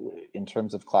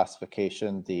terms of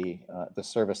classification, the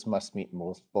service must meet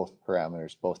both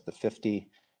parameters, both the 50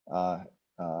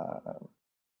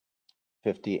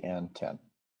 and 10.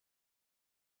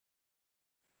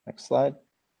 Next slide.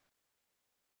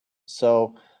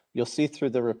 So you'll see through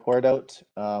the report out,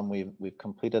 we've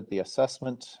completed the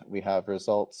assessment. We have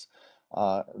results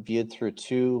viewed through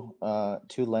two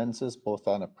lenses, both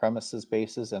on a premises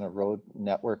basis and a road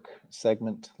network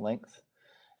segment length.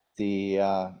 We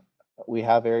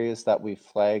have areas that we've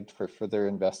flagged for further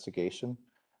investigation.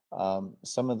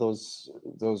 Some of those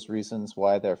reasons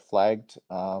why they're flagged,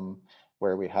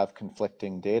 where we have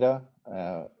conflicting data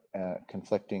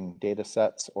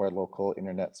sets or local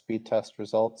internet speed test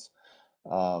results,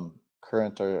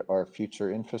 current or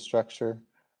future infrastructure,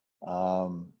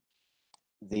 some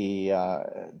of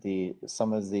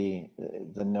the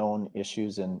known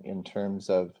issues in terms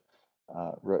of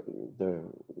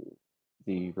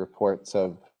the reports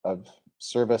of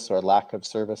service or lack of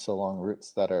service along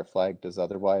routes that are flagged as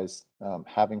otherwise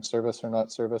having service or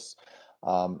not service,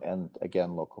 and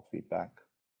again, local feedback.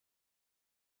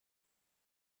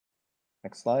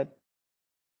 Next slide.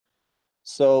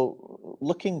 So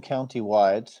looking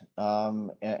countywide,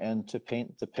 and to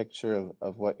paint the picture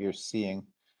of what you're seeing,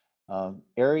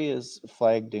 areas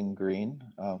flagged in green,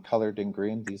 colored in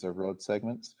green, these are road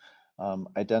segments,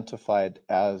 identified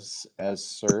as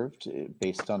served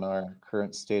based on our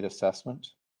current state assessment.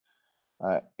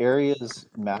 Areas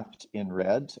mapped in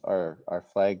red are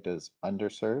flagged as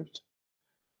underserved.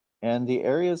 And the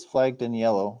areas flagged in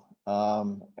yellow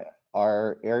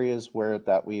are areas where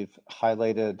that we've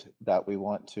highlighted that we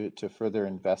want to further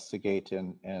investigate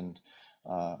and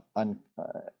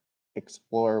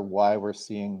explore why we're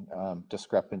seeing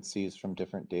discrepancies from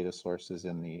different data sources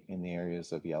in the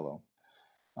areas of yellow.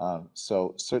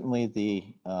 So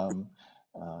certainly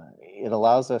it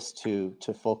allows us to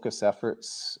focus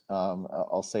efforts,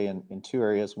 I'll say in two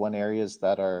areas. One areas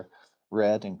that are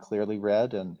red and clearly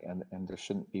red, and there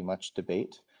shouldn't be much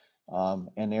debate,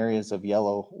 and areas of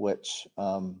yellow, which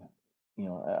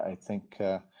I think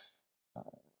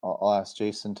I'll ask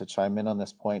Jason to chime in on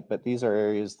this point, but these are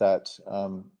areas that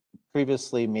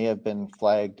previously may have been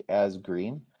flagged as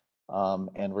green,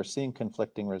 and we're seeing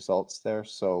conflicting results there.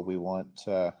 So we want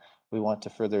to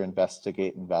further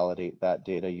investigate and validate that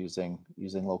data using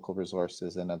local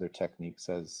resources and other techniques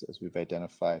as we've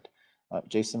identified.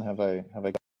 Jason, have I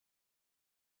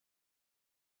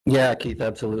Yeah, Keith,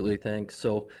 absolutely. Thanks.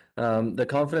 So the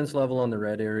confidence level on the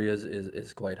red areas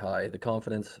is quite high. The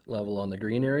confidence level on the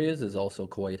green areas is also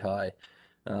quite high.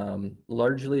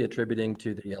 Largely attributing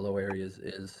to the yellow areas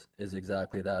is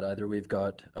exactly that. Either we've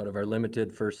got, out of our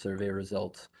limited first survey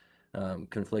results,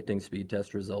 conflicting speed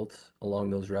test results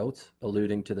along those routes,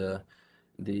 alluding to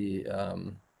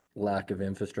the lack of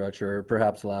infrastructure, or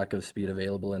perhaps lack of speed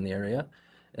available in the area.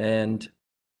 And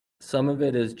some of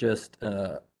it is just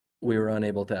we were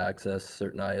unable to access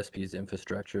certain ISP's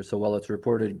infrastructure. So while it's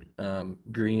reported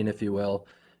green, if you will,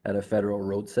 at a federal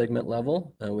road segment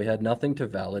level, we had nothing to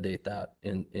validate that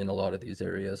in a lot of these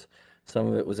areas. Some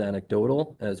of it was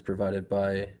anecdotal, as provided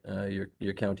by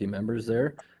your county members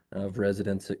there, of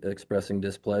residents expressing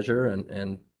displeasure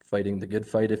and fighting the good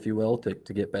fight, if you will, to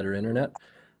get better internet.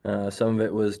 Some of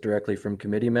it was directly from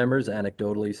committee members,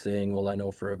 anecdotally saying, well, I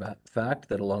know for a fact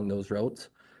that along those routes,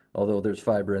 although there's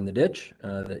fiber in the ditch,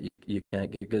 that you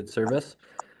can't get good service.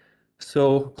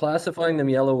 So classifying them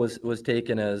yellow was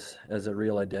taken as a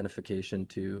real identification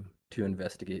to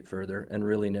investigate further and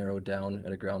really narrow down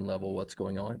at a ground level what's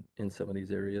going on in some of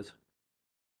these areas.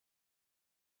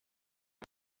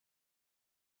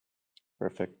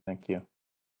 Perfect, thank you.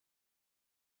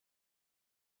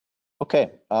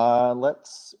 Okay,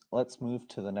 let's move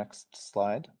to the next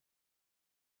slide.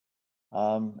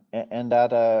 And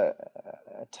at a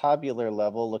tabular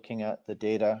level, looking at the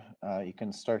data, you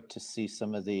can start to see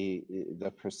some of the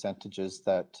percentages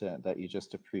that you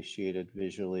just appreciated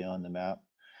visually on the map.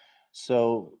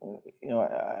 So,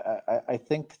 I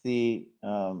think the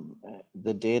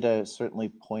data certainly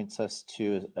points us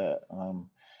to the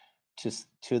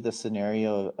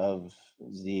scenario of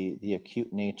the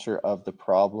acute nature of the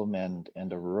problem and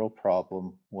a rural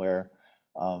problem where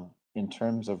in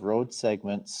terms of road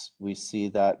segments, we see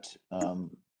that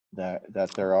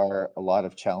that there are a lot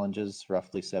of challenges.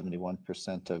 Roughly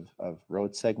 71% of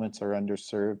road segments are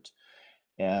underserved.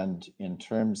 And in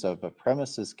terms of a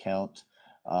premises count,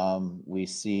 we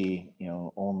see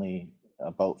only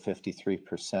about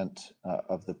 53%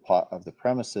 of the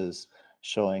premises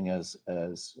showing as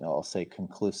I'll say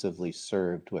conclusively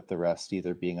served, with the rest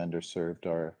either being underserved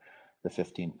or the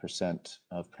 15%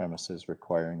 of premises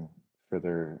requiring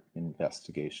further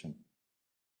investigation.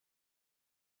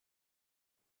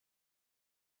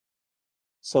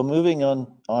 So moving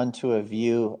on to a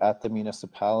view at the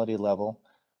municipality level,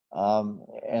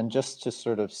 and just to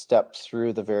sort of step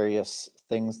through the various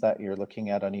things that you're looking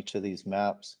at on each of these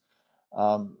maps.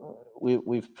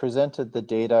 We've presented the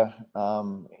data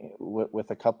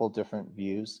with a couple different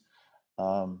views.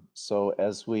 So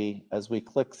as we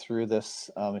click through this,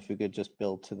 if you could just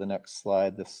build to the next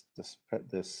slide, this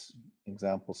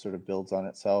example sort of builds on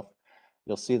itself.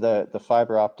 You'll see the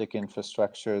fiber optic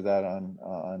infrastructure that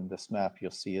on this map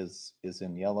you'll see is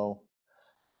in yellow.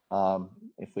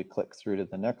 If we click through to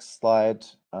the next slide,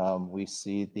 we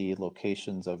see the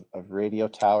locations of radio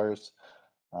towers,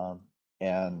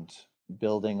 and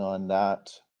building on that,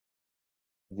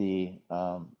 the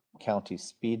county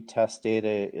speed test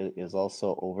data is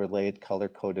also overlaid,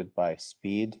 color-coded by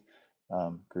speed.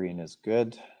 Green is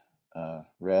good,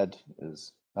 red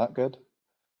is not good.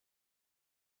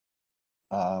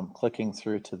 clicking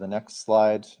through to the next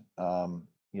slide,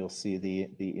 you'll see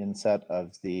the inset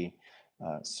of the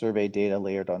survey data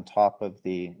layered on top of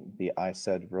the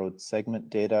ISED road segment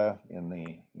data in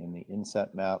the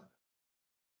inset map.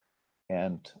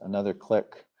 And another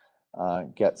click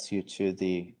gets you to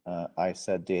the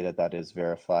ISED data that is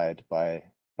verified by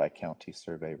county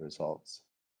survey results.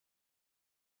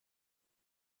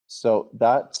 So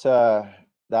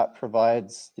that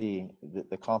provides the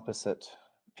composite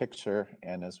picture.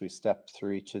 And as we step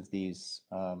through each of these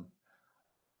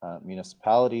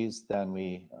municipalities, then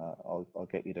I'll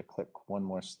get you to click one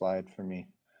more slide for me.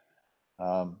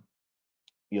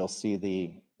 You'll see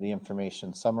the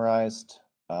information summarized.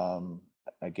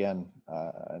 Again,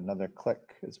 another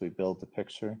click as we build the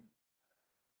picture,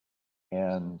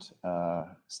 and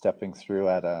stepping through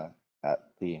at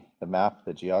the map,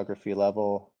 the geography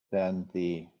level, then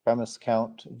the premise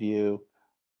count view,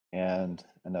 and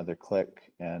another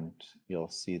click, and you'll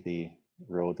see the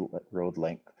road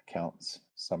length counts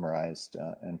summarized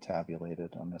and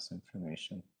tabulated on this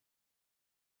information.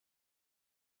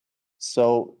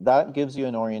 So that gives you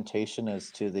an orientation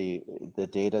as to the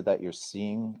data that you're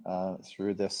seeing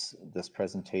through this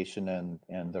presentation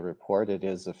and the report. It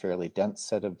is a fairly dense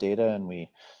set of data, and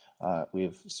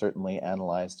we've certainly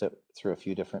analyzed it through a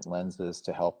few different lenses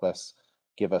to help us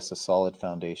give us a solid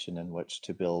foundation in which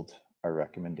to build our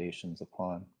recommendations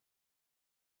upon.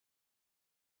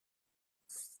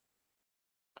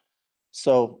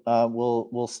 So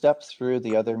we'll step through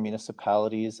the other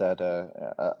municipalities at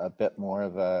a bit more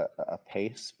of a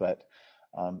pace, but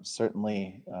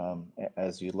certainly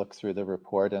as you look through the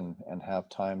report and have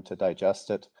time to digest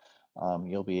it,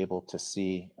 you'll be able to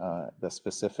see the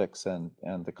specifics and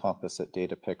the composite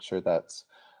data picture that's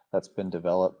been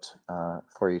developed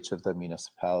for each of the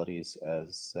municipalities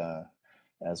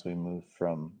as we move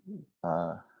from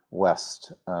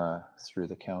west through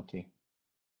the county.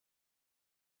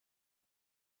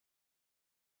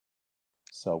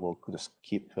 So we'll just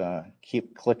keep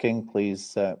clicking.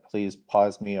 Please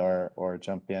pause me or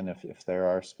jump in if there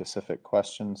are specific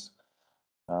questions.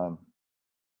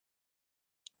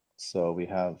 So we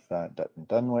have Dutton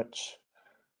Dunwich,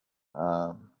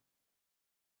 and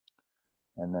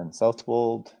then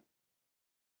Southwold,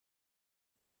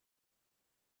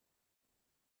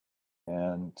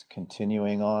 and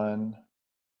continuing on,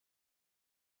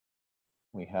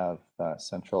 we have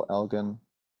Central Elgin.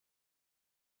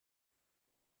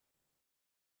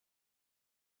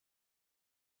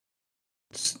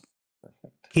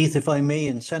 Keith, if I may,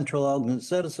 in Central Elgin, is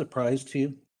that a surprise to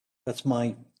you? That's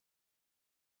my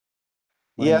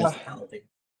municipality.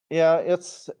 Yeah,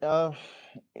 it's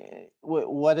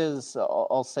what is,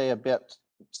 I'll say, a bit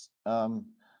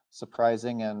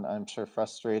surprising and I'm sure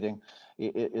frustrating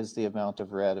is the amount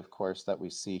of red, of course, that we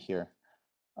see here.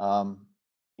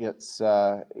 It's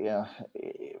yeah,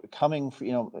 coming,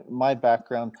 my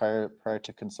background prior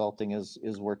to consulting is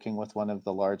working with one of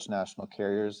the large national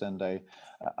carriers, and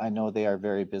I know they are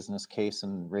very business case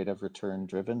and rate of return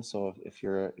driven. So if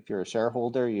you're a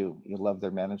shareholder, you love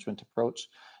their management approach.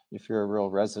 If you're a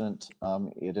rural resident,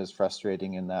 it is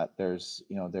frustrating in that there's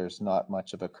not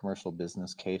much of a commercial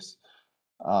business case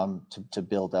to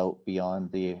build out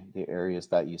beyond the areas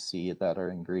that you see that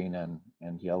are in green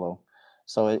and yellow.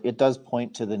 So it does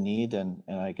point to the need, and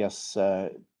I guess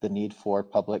the need for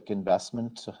public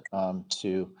investment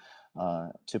to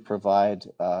provide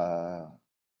a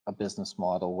business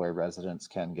model where residents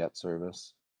can get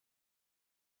service.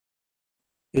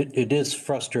 It is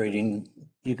frustrating.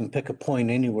 You can pick a point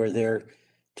anywhere there,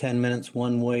 10 minutes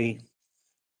one way,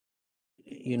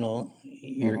 you're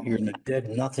in a dead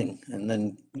nothing, and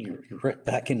then you're right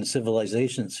back into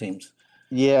civilization, it seems.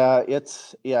 Yeah,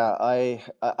 I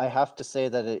have to say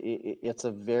that it's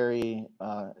a very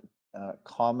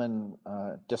common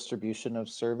distribution of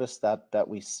service that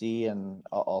we see, and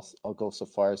I'll go so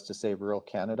far as to say rural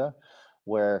Canada,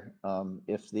 where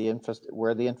if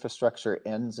where the infrastructure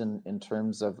ends in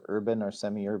terms of urban or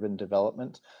semi-urban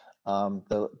development,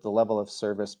 the level of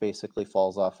service basically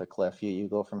falls off a cliff. You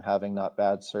go from having not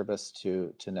bad service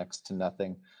to next to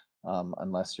nothing.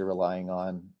 Unless you're relying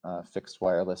on fixed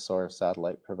wireless or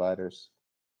satellite providers.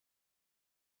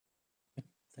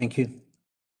 Thank you.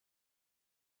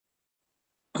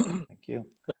 Thank you.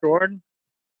 Mr. Warden?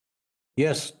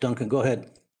 Yes, Duncan, go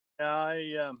ahead.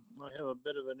 I have a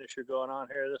bit of an issue going on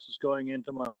here. This is going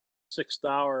into my 6th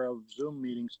hour of Zoom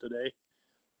meetings today.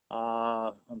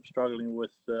 I'm struggling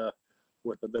with a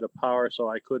bit of power, so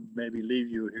I could maybe leave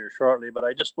you here shortly, but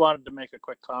I just wanted to make a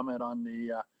quick comment on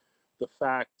the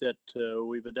fact that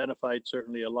we've identified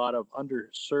certainly a lot of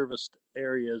underserviced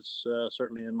areas,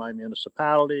 certainly in my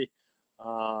municipality.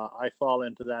 I fall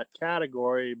into that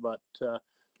category, but the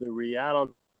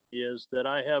reality is that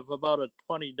I have about a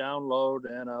 20 download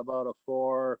and about a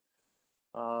 4.2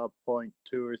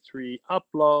 or 3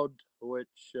 upload,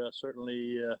 which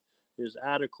certainly is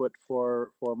adequate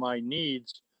for my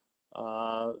needs.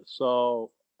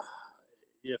 So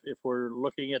if we're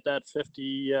looking at that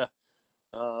 50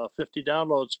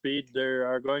 download speed, there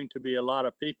are going to be a lot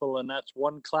of people, and that's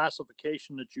one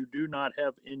classification that you do not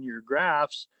have in your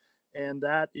graphs. And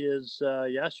that is,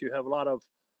 yes, you have a lot of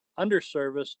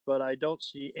underserviced, but I don't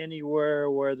see anywhere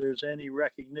where there's any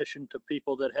recognition to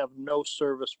people that have no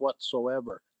service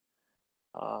whatsoever.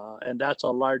 And that's a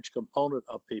large component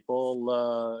of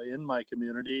people in my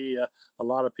community. A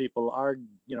lot of people are,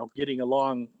 getting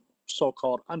along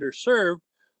so-called underserved,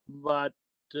 but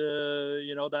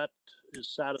that is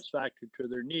satisfactory to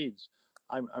their needs.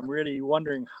 I'm really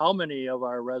wondering how many of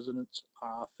our residents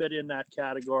fit in that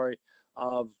category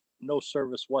of no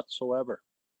service whatsoever.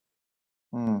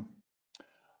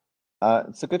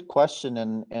 It's a good question,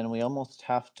 and we almost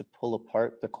have to pull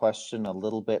apart the question a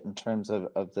little bit in terms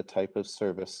of the type of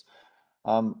service.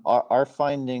 Our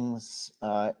findings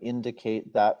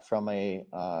indicate that from a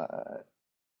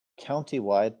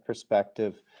county-wide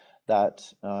perspective, that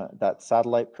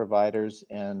satellite providers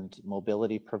and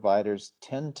mobility providers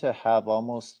tend to have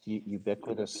almost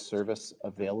ubiquitous service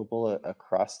available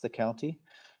across the county.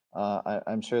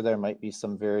 I'm sure there might be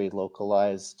some very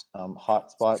localized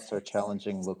hotspots or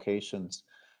challenging locations,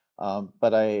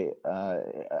 but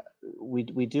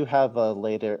we do have a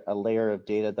layer of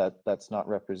data that's not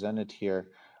represented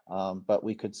here, but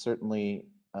we could certainly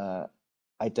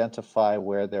identify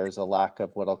where there's a lack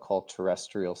of what I'll call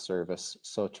terrestrial service.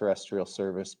 So terrestrial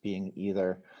service being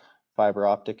either fiber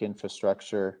optic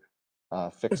infrastructure,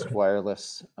 fixed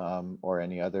wireless, or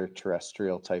any other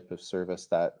terrestrial type of service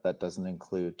that doesn't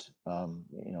include,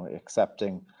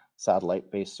 accepting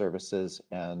satellite-based services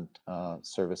and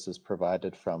services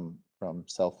provided from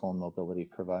cell phone mobility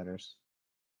providers.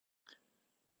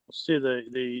 See,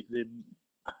 the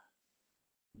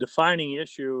defining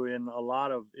issue in a lot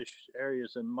of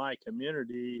areas in my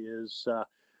community is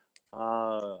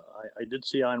I did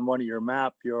see on one of your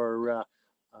map your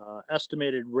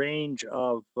estimated range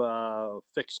of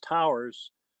fixed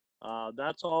towers.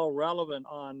 That's all relevant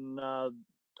on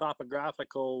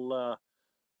topographical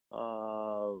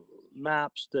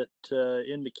maps that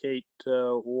indicate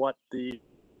what the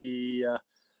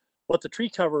tree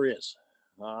cover is.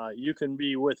 You can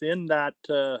be within that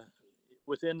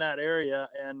area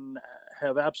and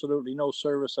have absolutely no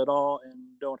service at all, and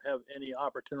don't have any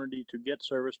opportunity to get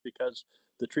service because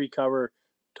the tree cover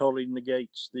totally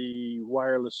negates the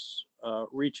wireless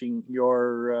reaching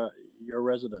your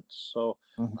residence. So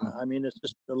I mean, it's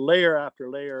just a layer after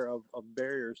layer of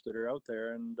barriers that are out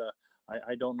there, and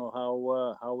I don't know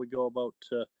how we go about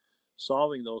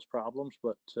solving those problems,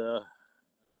 but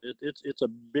it's a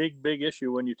big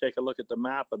issue when you take a look at the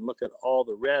map and look at all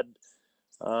the red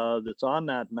that's on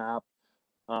that map.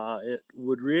 It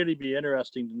would really be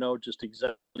interesting to know just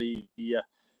exactly,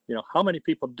 how many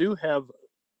people do have,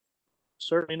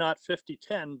 certainly not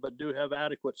 50/10, but do have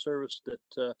adequate service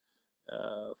that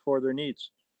for their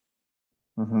needs.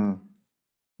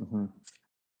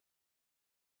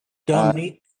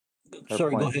 Dominique, Fair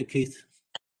sorry, go point. ahead, Keith.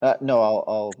 No,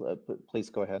 I'll please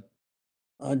go ahead.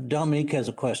 Dominique has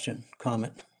a question,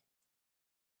 comment.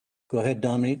 Go ahead,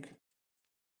 Dominique.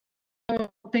 Oh,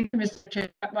 thank you, Mr. Chair.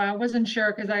 I wasn't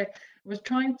sure because I was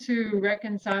trying to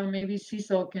reconcile, maybe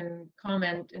Cecil can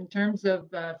comment in terms of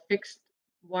fixed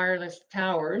wireless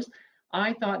towers.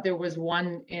 I thought there was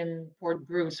one in Port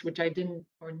Bruce, which I didn't,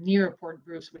 or near Port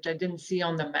Bruce, which I didn't see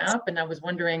on the map. And I was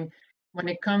wondering, when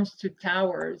it comes to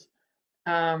towers,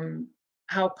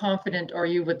 how confident are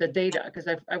you with the data? Because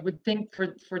I would think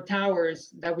for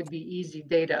towers, that would be easy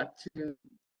data to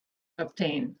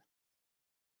obtain.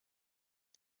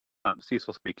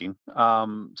 Cecil speaking.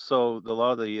 So a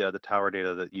lot of the tower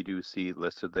data that you do see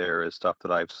listed there is stuff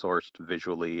that I've sourced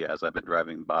visually as I've been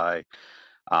driving by.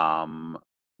 And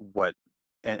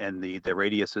the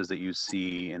radiuses that you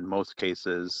see in most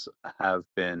cases have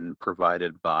been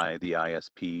provided by the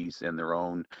ISPs in their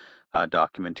own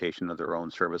documentation of their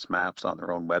own service maps on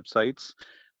their own websites.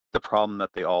 The problem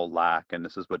that they all lack, and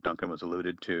this is what Duncan was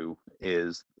alluded to,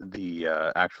 is the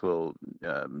actual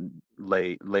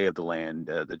lay of the land,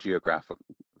 the geographic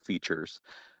features.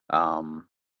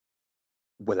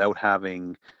 Without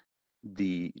having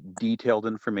the detailed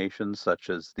information, such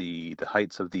as the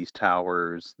heights of these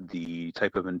towers, the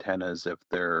type of antennas, if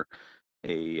they're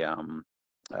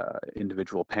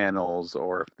individual panels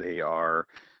or if they are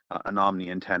anomaly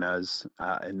antennas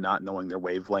and not knowing their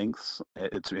wavelengths,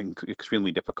 it's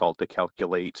extremely difficult to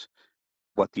calculate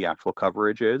what the actual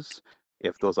coverage is.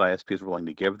 If those ISPs are willing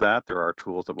to give that, there are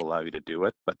tools that will allow you to do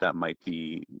it, but that might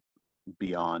be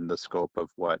beyond the scope of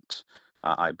what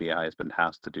IBI has been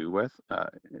tasked to do with,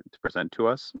 to present to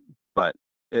us. But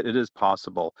it is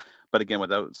possible. But again,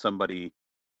 without somebody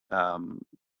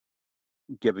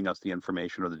giving us the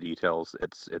information or the details,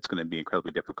 it's going to be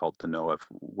incredibly difficult to know if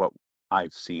what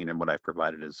I've seen and what I've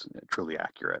provided is truly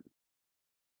accurate.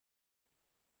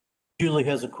 Julie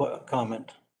has a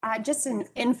comment. Just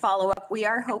in follow-up, we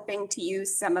are hoping to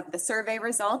use some of the survey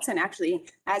results and actually,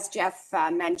 as Jeff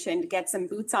mentioned, get some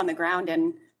boots on the ground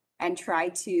and try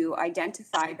to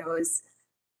identify those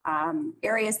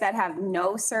areas that have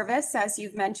no service, as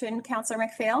you've mentioned, Councillor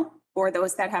McPhail, or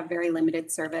those that have very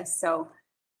limited service. So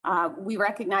we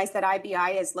recognize that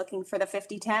IBI is looking for the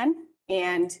 50-10,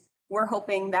 and we're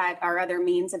hoping that our other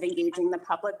means of engaging the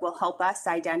public will help us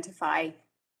identify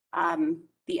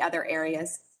the other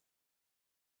areas.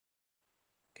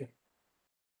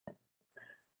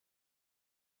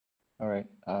 All right.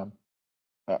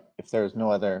 If there's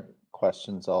no other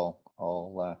questions,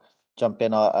 I'll jump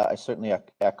in. I certainly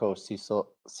echo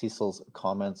Cecil's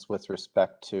comments with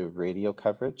respect to radio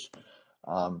coverage.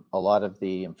 A lot of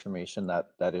the information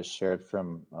that is shared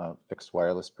from fixed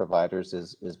wireless providers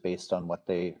is based on what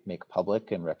they make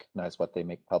public, and recognize what they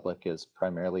make public is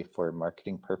primarily for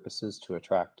marketing purposes to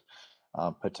attract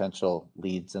potential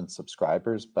leads and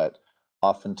subscribers, but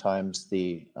oftentimes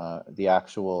the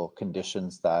actual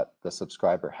conditions that the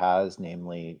subscriber has,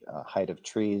 namely height of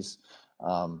trees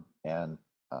and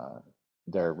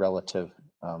their relative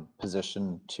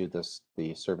position to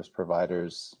the service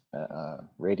provider's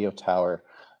radio tower,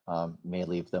 may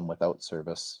leave them without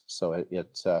service. So it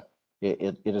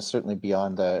is certainly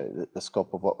beyond the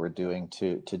scope of what we're doing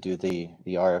to do the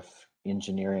RF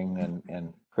engineering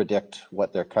and predict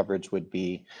what their coverage would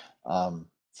be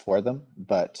for them.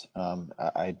 But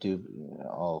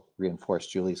I'll reinforce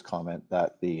Julie's comment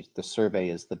that the survey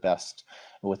is the best,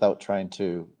 without trying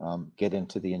to get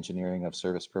into the engineering of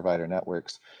service provider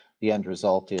networks. The end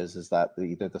result is that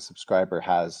either the subscriber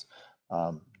has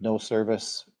no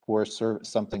service, or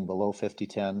something below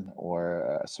 50-10,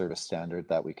 or a service standard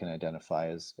that we can identify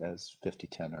as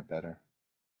 50-10 or better.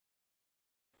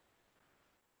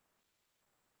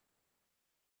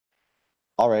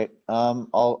 All right,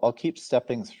 I'll keep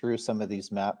stepping through some of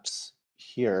these maps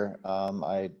here.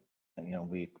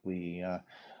 We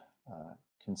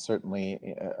can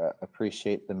certainly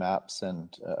appreciate the maps,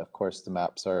 and of course the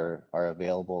maps are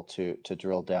available to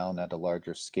drill down at a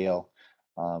larger scale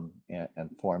and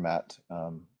format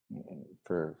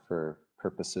for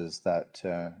purposes that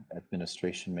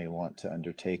administration may want to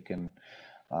undertake and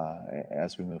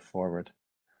as we move forward.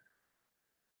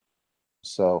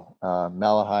 So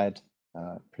Malahide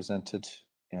presented,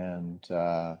 and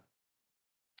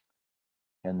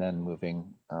then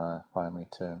moving finally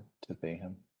to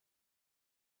Bayham.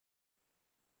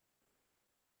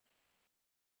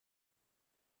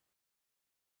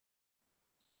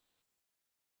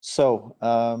 So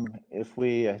if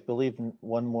I believe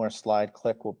one more slide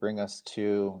click will bring us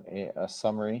to a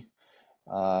summary.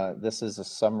 This is a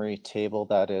summary table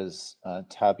that is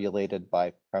tabulated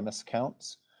by premise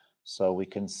counts. So we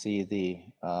can see the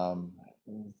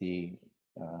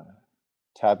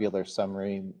tabular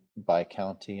summary by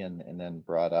county and then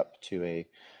brought up to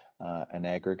an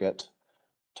aggregate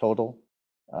total,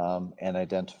 and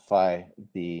identify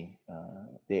the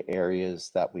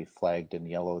areas that we flagged in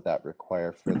yellow that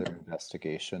require further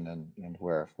investigation, and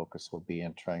where our focus will be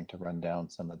in trying to run down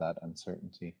some of that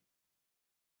uncertainty.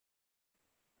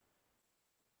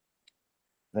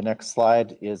 The next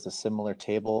slide is a similar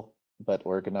table, but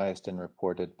organized and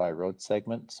reported by road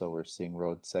segment. So we're seeing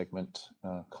road segment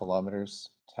kilometers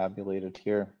tabulated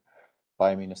here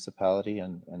by municipality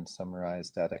and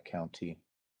summarized at a county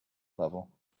level.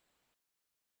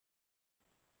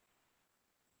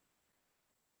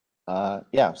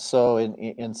 Yeah, so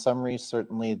in summary,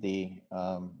 certainly the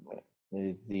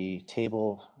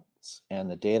table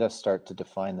and the data start to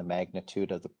define the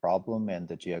magnitude of the problem and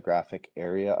the geographic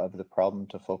area of the problem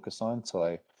to focus on.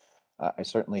 So I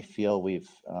certainly feel we've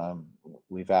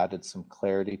added some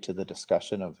clarity to the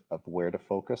discussion of where to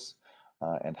focus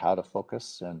and how to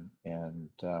focus, and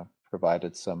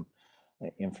provided some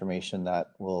information that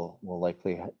will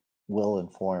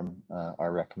inform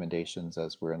our recommendations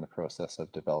as we're in the process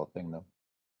of developing them.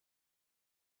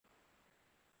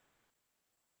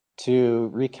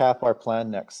 To recap our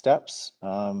plan next steps,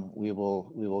 we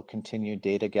will continue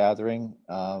data gathering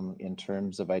in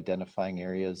terms of identifying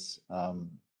areas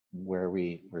where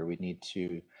we need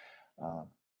to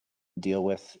deal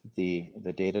with the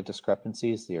data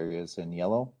discrepancies, the areas in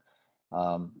yellow.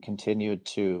 Continued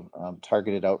to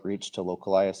targeted outreach to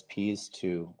local ISPs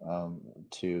to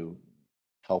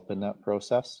help in that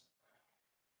process.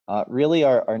 Really,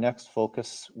 our next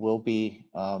focus will be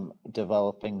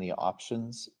developing the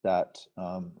options that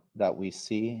we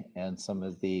see and some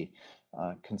of the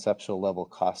conceptual level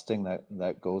costing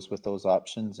that goes with those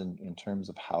options in terms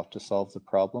of how to solve the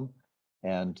problem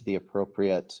and the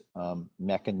appropriate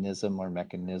mechanism or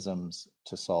mechanisms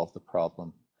to solve the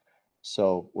problem.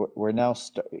 So we're now,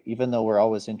 even though we're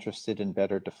always interested in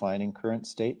better defining current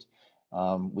state,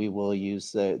 we will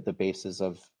use the basis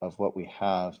of what we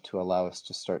have to allow us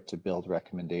to start to build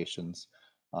recommendations,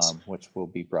 which will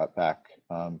be brought back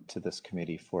to this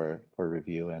committee for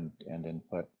review and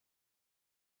input.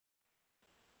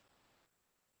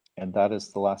 And that is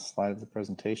the last slide of the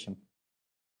presentation.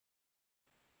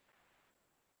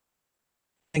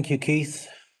 Thank you, Keith.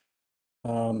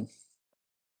 I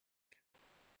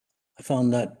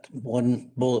found that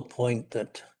one bullet point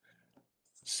that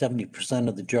 70%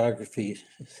 of the geography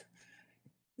is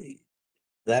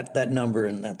that number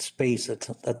in that space.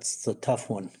 That's the tough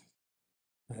one.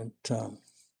 And,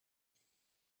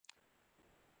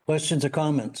 questions or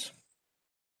comments?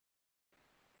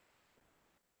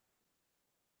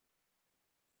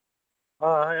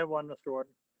 I have one, Mr.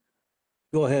 Warden.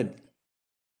 Go ahead.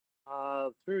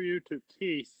 Through you to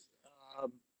Keith.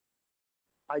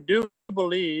 I do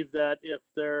believe that if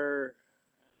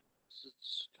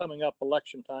it's coming up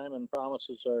election time and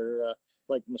promises are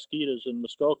like mosquitoes in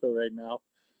Muskoka right now,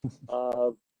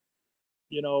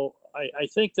 you know, I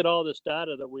think that all this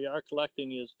data that we are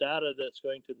collecting is data that's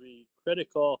going to be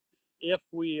critical if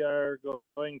we are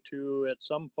going to, at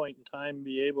some point in time,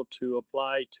 be able to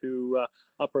apply to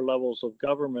upper levels of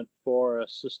government for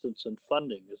assistance and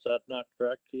funding. Is that not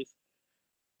correct, Keith?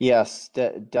 Yes,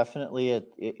 definitely it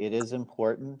is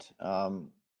important.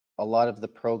 A lot of the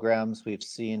programs we've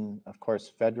seen, of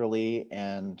course, federally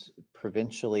and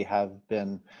provincially have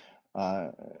been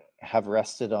have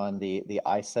rested on the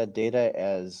ISED data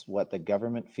as what the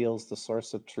government feels the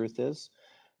source of truth is.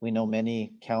 We know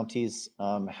many counties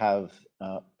have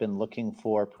been looking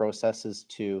for processes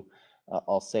to,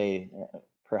 I'll say,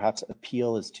 perhaps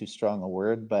appeal is too strong a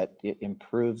word, but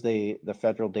improve the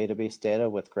federal database data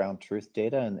with ground truth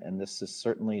data. And this is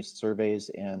certainly surveys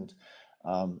and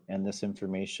this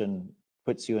information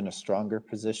puts you in a stronger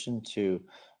position to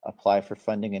apply for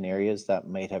funding in areas that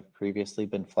might have previously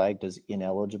been flagged as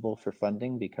ineligible for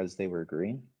funding because they were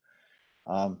green.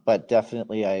 But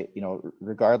definitely,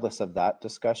 regardless of that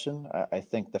discussion, I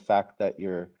think the fact that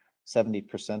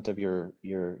 70% of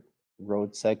your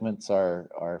road segments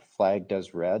are flagged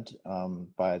as red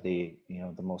by the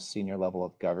most senior level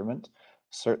of government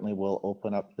certainly will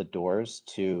open up the doors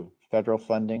to federal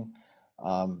funding.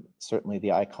 Certainly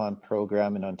the ICON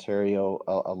program in Ontario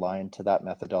aligned to that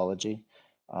methodology.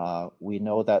 We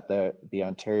know that the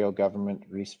Ontario government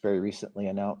very recently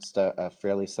announced a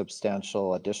fairly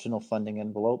substantial additional funding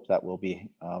envelope that will be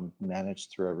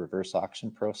managed through a reverse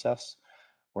auction process.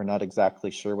 We're not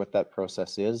exactly sure what that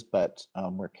process is, but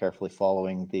we're carefully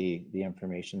following the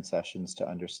information sessions to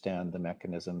understand the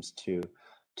mechanisms to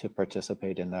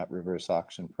participate in that reverse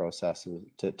auction process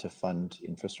to fund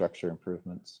infrastructure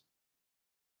improvements.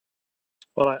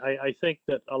 Well, I think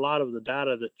that a lot of the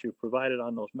data that you provided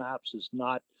on those maps is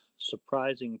not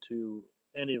surprising to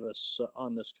any of us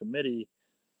on this committee,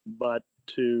 but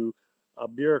to a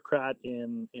bureaucrat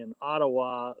in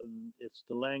Ottawa, it's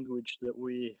the language that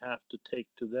we have to take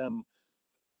to them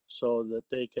so that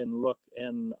they can look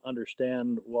and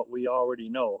understand what we already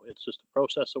know. It's just a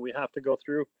process that we have to go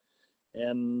through,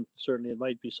 and certainly it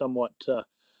might be somewhat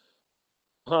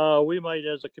we might,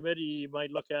 as a committee,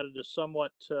 might look at it as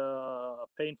somewhat a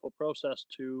painful process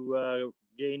to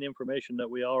gain information that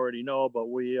we already know, but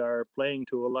we are playing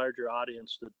to a larger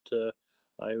audience that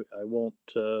I won't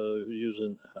use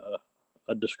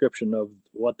a description of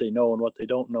what they know and what they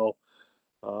don't know,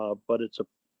 but it's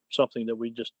something that we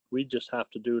just have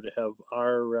to do to have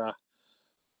our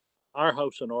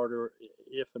house in order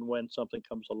if and when something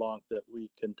comes along that we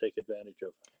can take advantage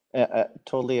of.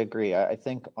 Totally agree. I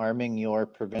think arming your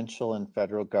provincial and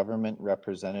federal government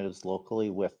representatives locally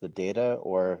with the data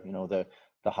or the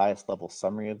highest level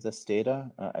summary of this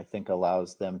data, I think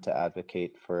allows them to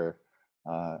advocate for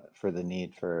the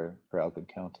need for Elgin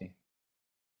County.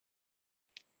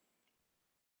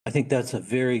 I think that's a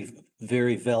very,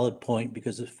 very valid point,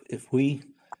 because if we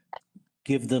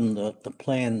give them the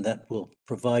plan that will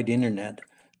provide internet,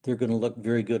 they're going to look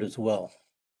very good as well.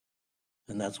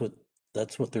 And that's what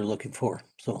they're looking for.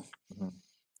 So.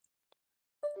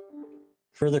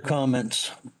 Further comments?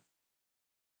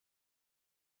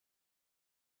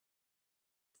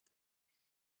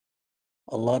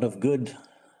 A lot of good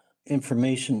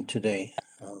information today.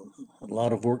 A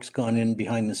lot of work's gone in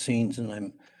behind the scenes, and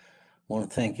I want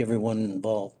to thank everyone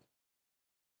involved.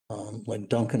 Like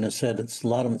Duncan has said, a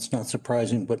lot of it's not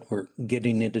surprising, but we're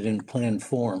getting it in planned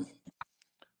form.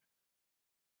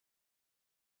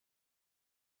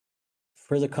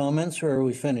 Further comments, or are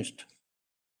we finished?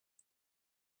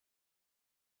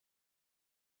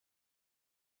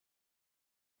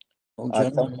 Well,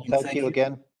 gentlemen, Thank you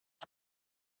again.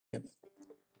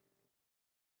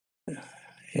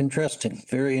 Interesting,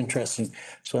 very interesting.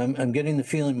 So I'm getting the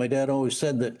feeling, my dad always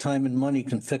said that time and money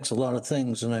can fix a lot of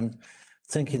things, and I'm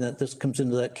thinking that this comes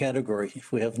into that category.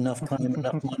 If we have enough time,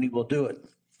 enough money, we'll do it.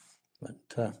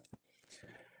 But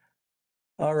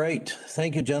all right,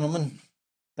 thank you, gentlemen.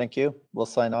 Thank you. We'll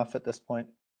sign off at this point.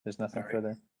 There's nothing All right.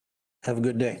 further. Have a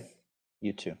good day.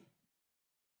 You too.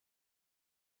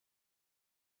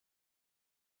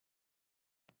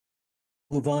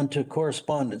 Move on to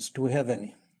correspondence. Do we have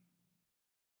any?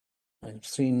 I've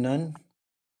seen none.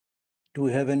 Do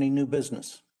we have any new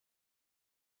business?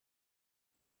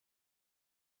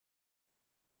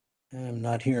 I'm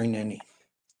not hearing any.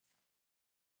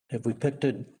 Have we picked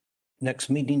a next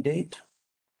meeting date?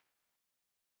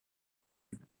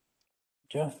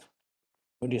 Jeff,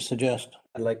 what do you suggest?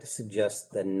 I'd like to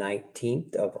suggest the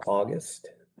 19th of August.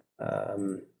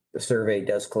 The survey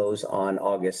does close on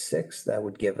August 6th. That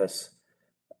would give us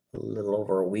a little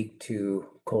over a week to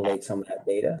collate some of that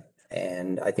data.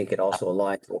 And I think it also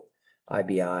aligns with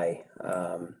IBI,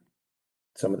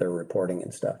 some of their reporting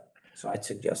and stuff. So I'd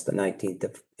suggest the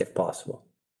 19th if possible.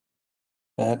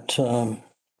 At 2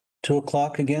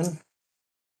 o'clock again?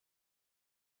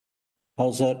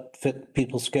 How's that fit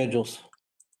people's schedules?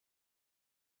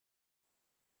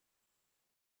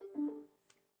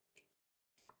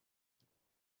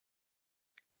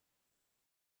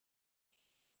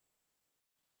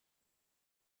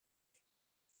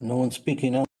 No one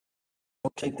speaking up.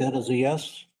 I'll take that as a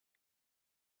yes.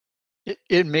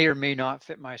 It may or may not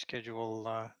fit my schedule,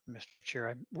 Mr.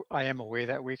 Chair. I am away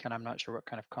that week and I'm not sure what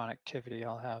kind of connectivity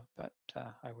I'll have, but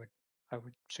I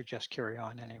would suggest carry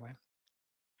on anyway.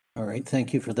 All right,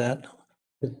 thank you for that.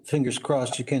 Fingers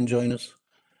crossed you can join us.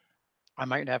 I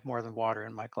might have more than water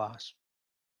in my glass.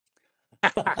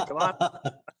 Come on.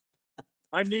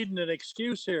 I'm needing an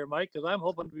excuse here, Mike, because I'm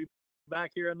hoping to be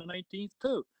back here on the 19th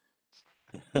too.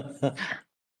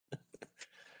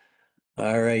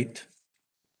 All right.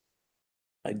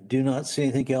 I do not see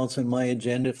anything else on my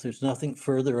agenda. If there's nothing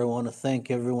further, I want to thank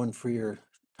everyone for your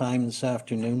time this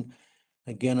afternoon.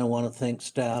 Again, I want to thank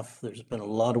staff. There's been a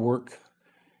lot of work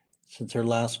since our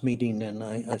last meeting, and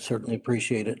I certainly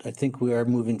appreciate it. I think we are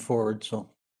moving forward. So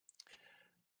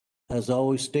as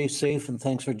always, stay safe and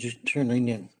thanks for tuning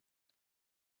in.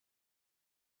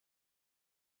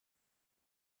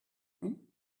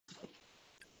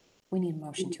 We need a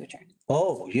motion to adjourn.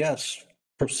 Oh, yes,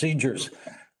 procedures.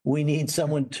 We need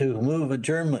someone to move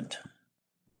adjournment.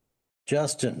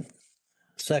 Justin,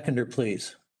 seconder,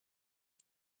 please.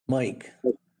 Mike.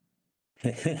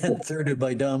 And thirded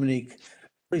by Dominique.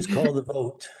 Please call the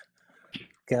vote.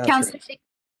 Councillor, Catherine.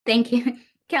 thank you.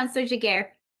 Councillor Jiguer,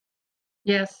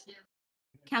 Yes.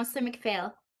 Councillor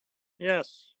McPhail,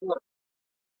 Yes.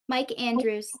 Mike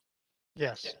Andrews,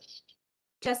 Yes.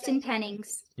 Justin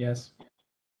Pennings, Yes.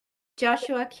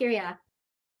 Joshua Curia,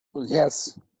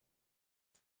 Yes.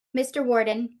 Mr.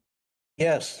 Warden,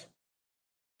 Yes.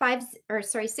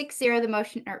 6-0 the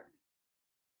motion, or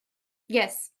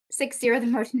yes, 6-0 the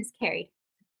motion is carried.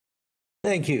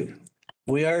 Thank you.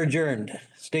 We are adjourned.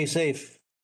 Stay safe.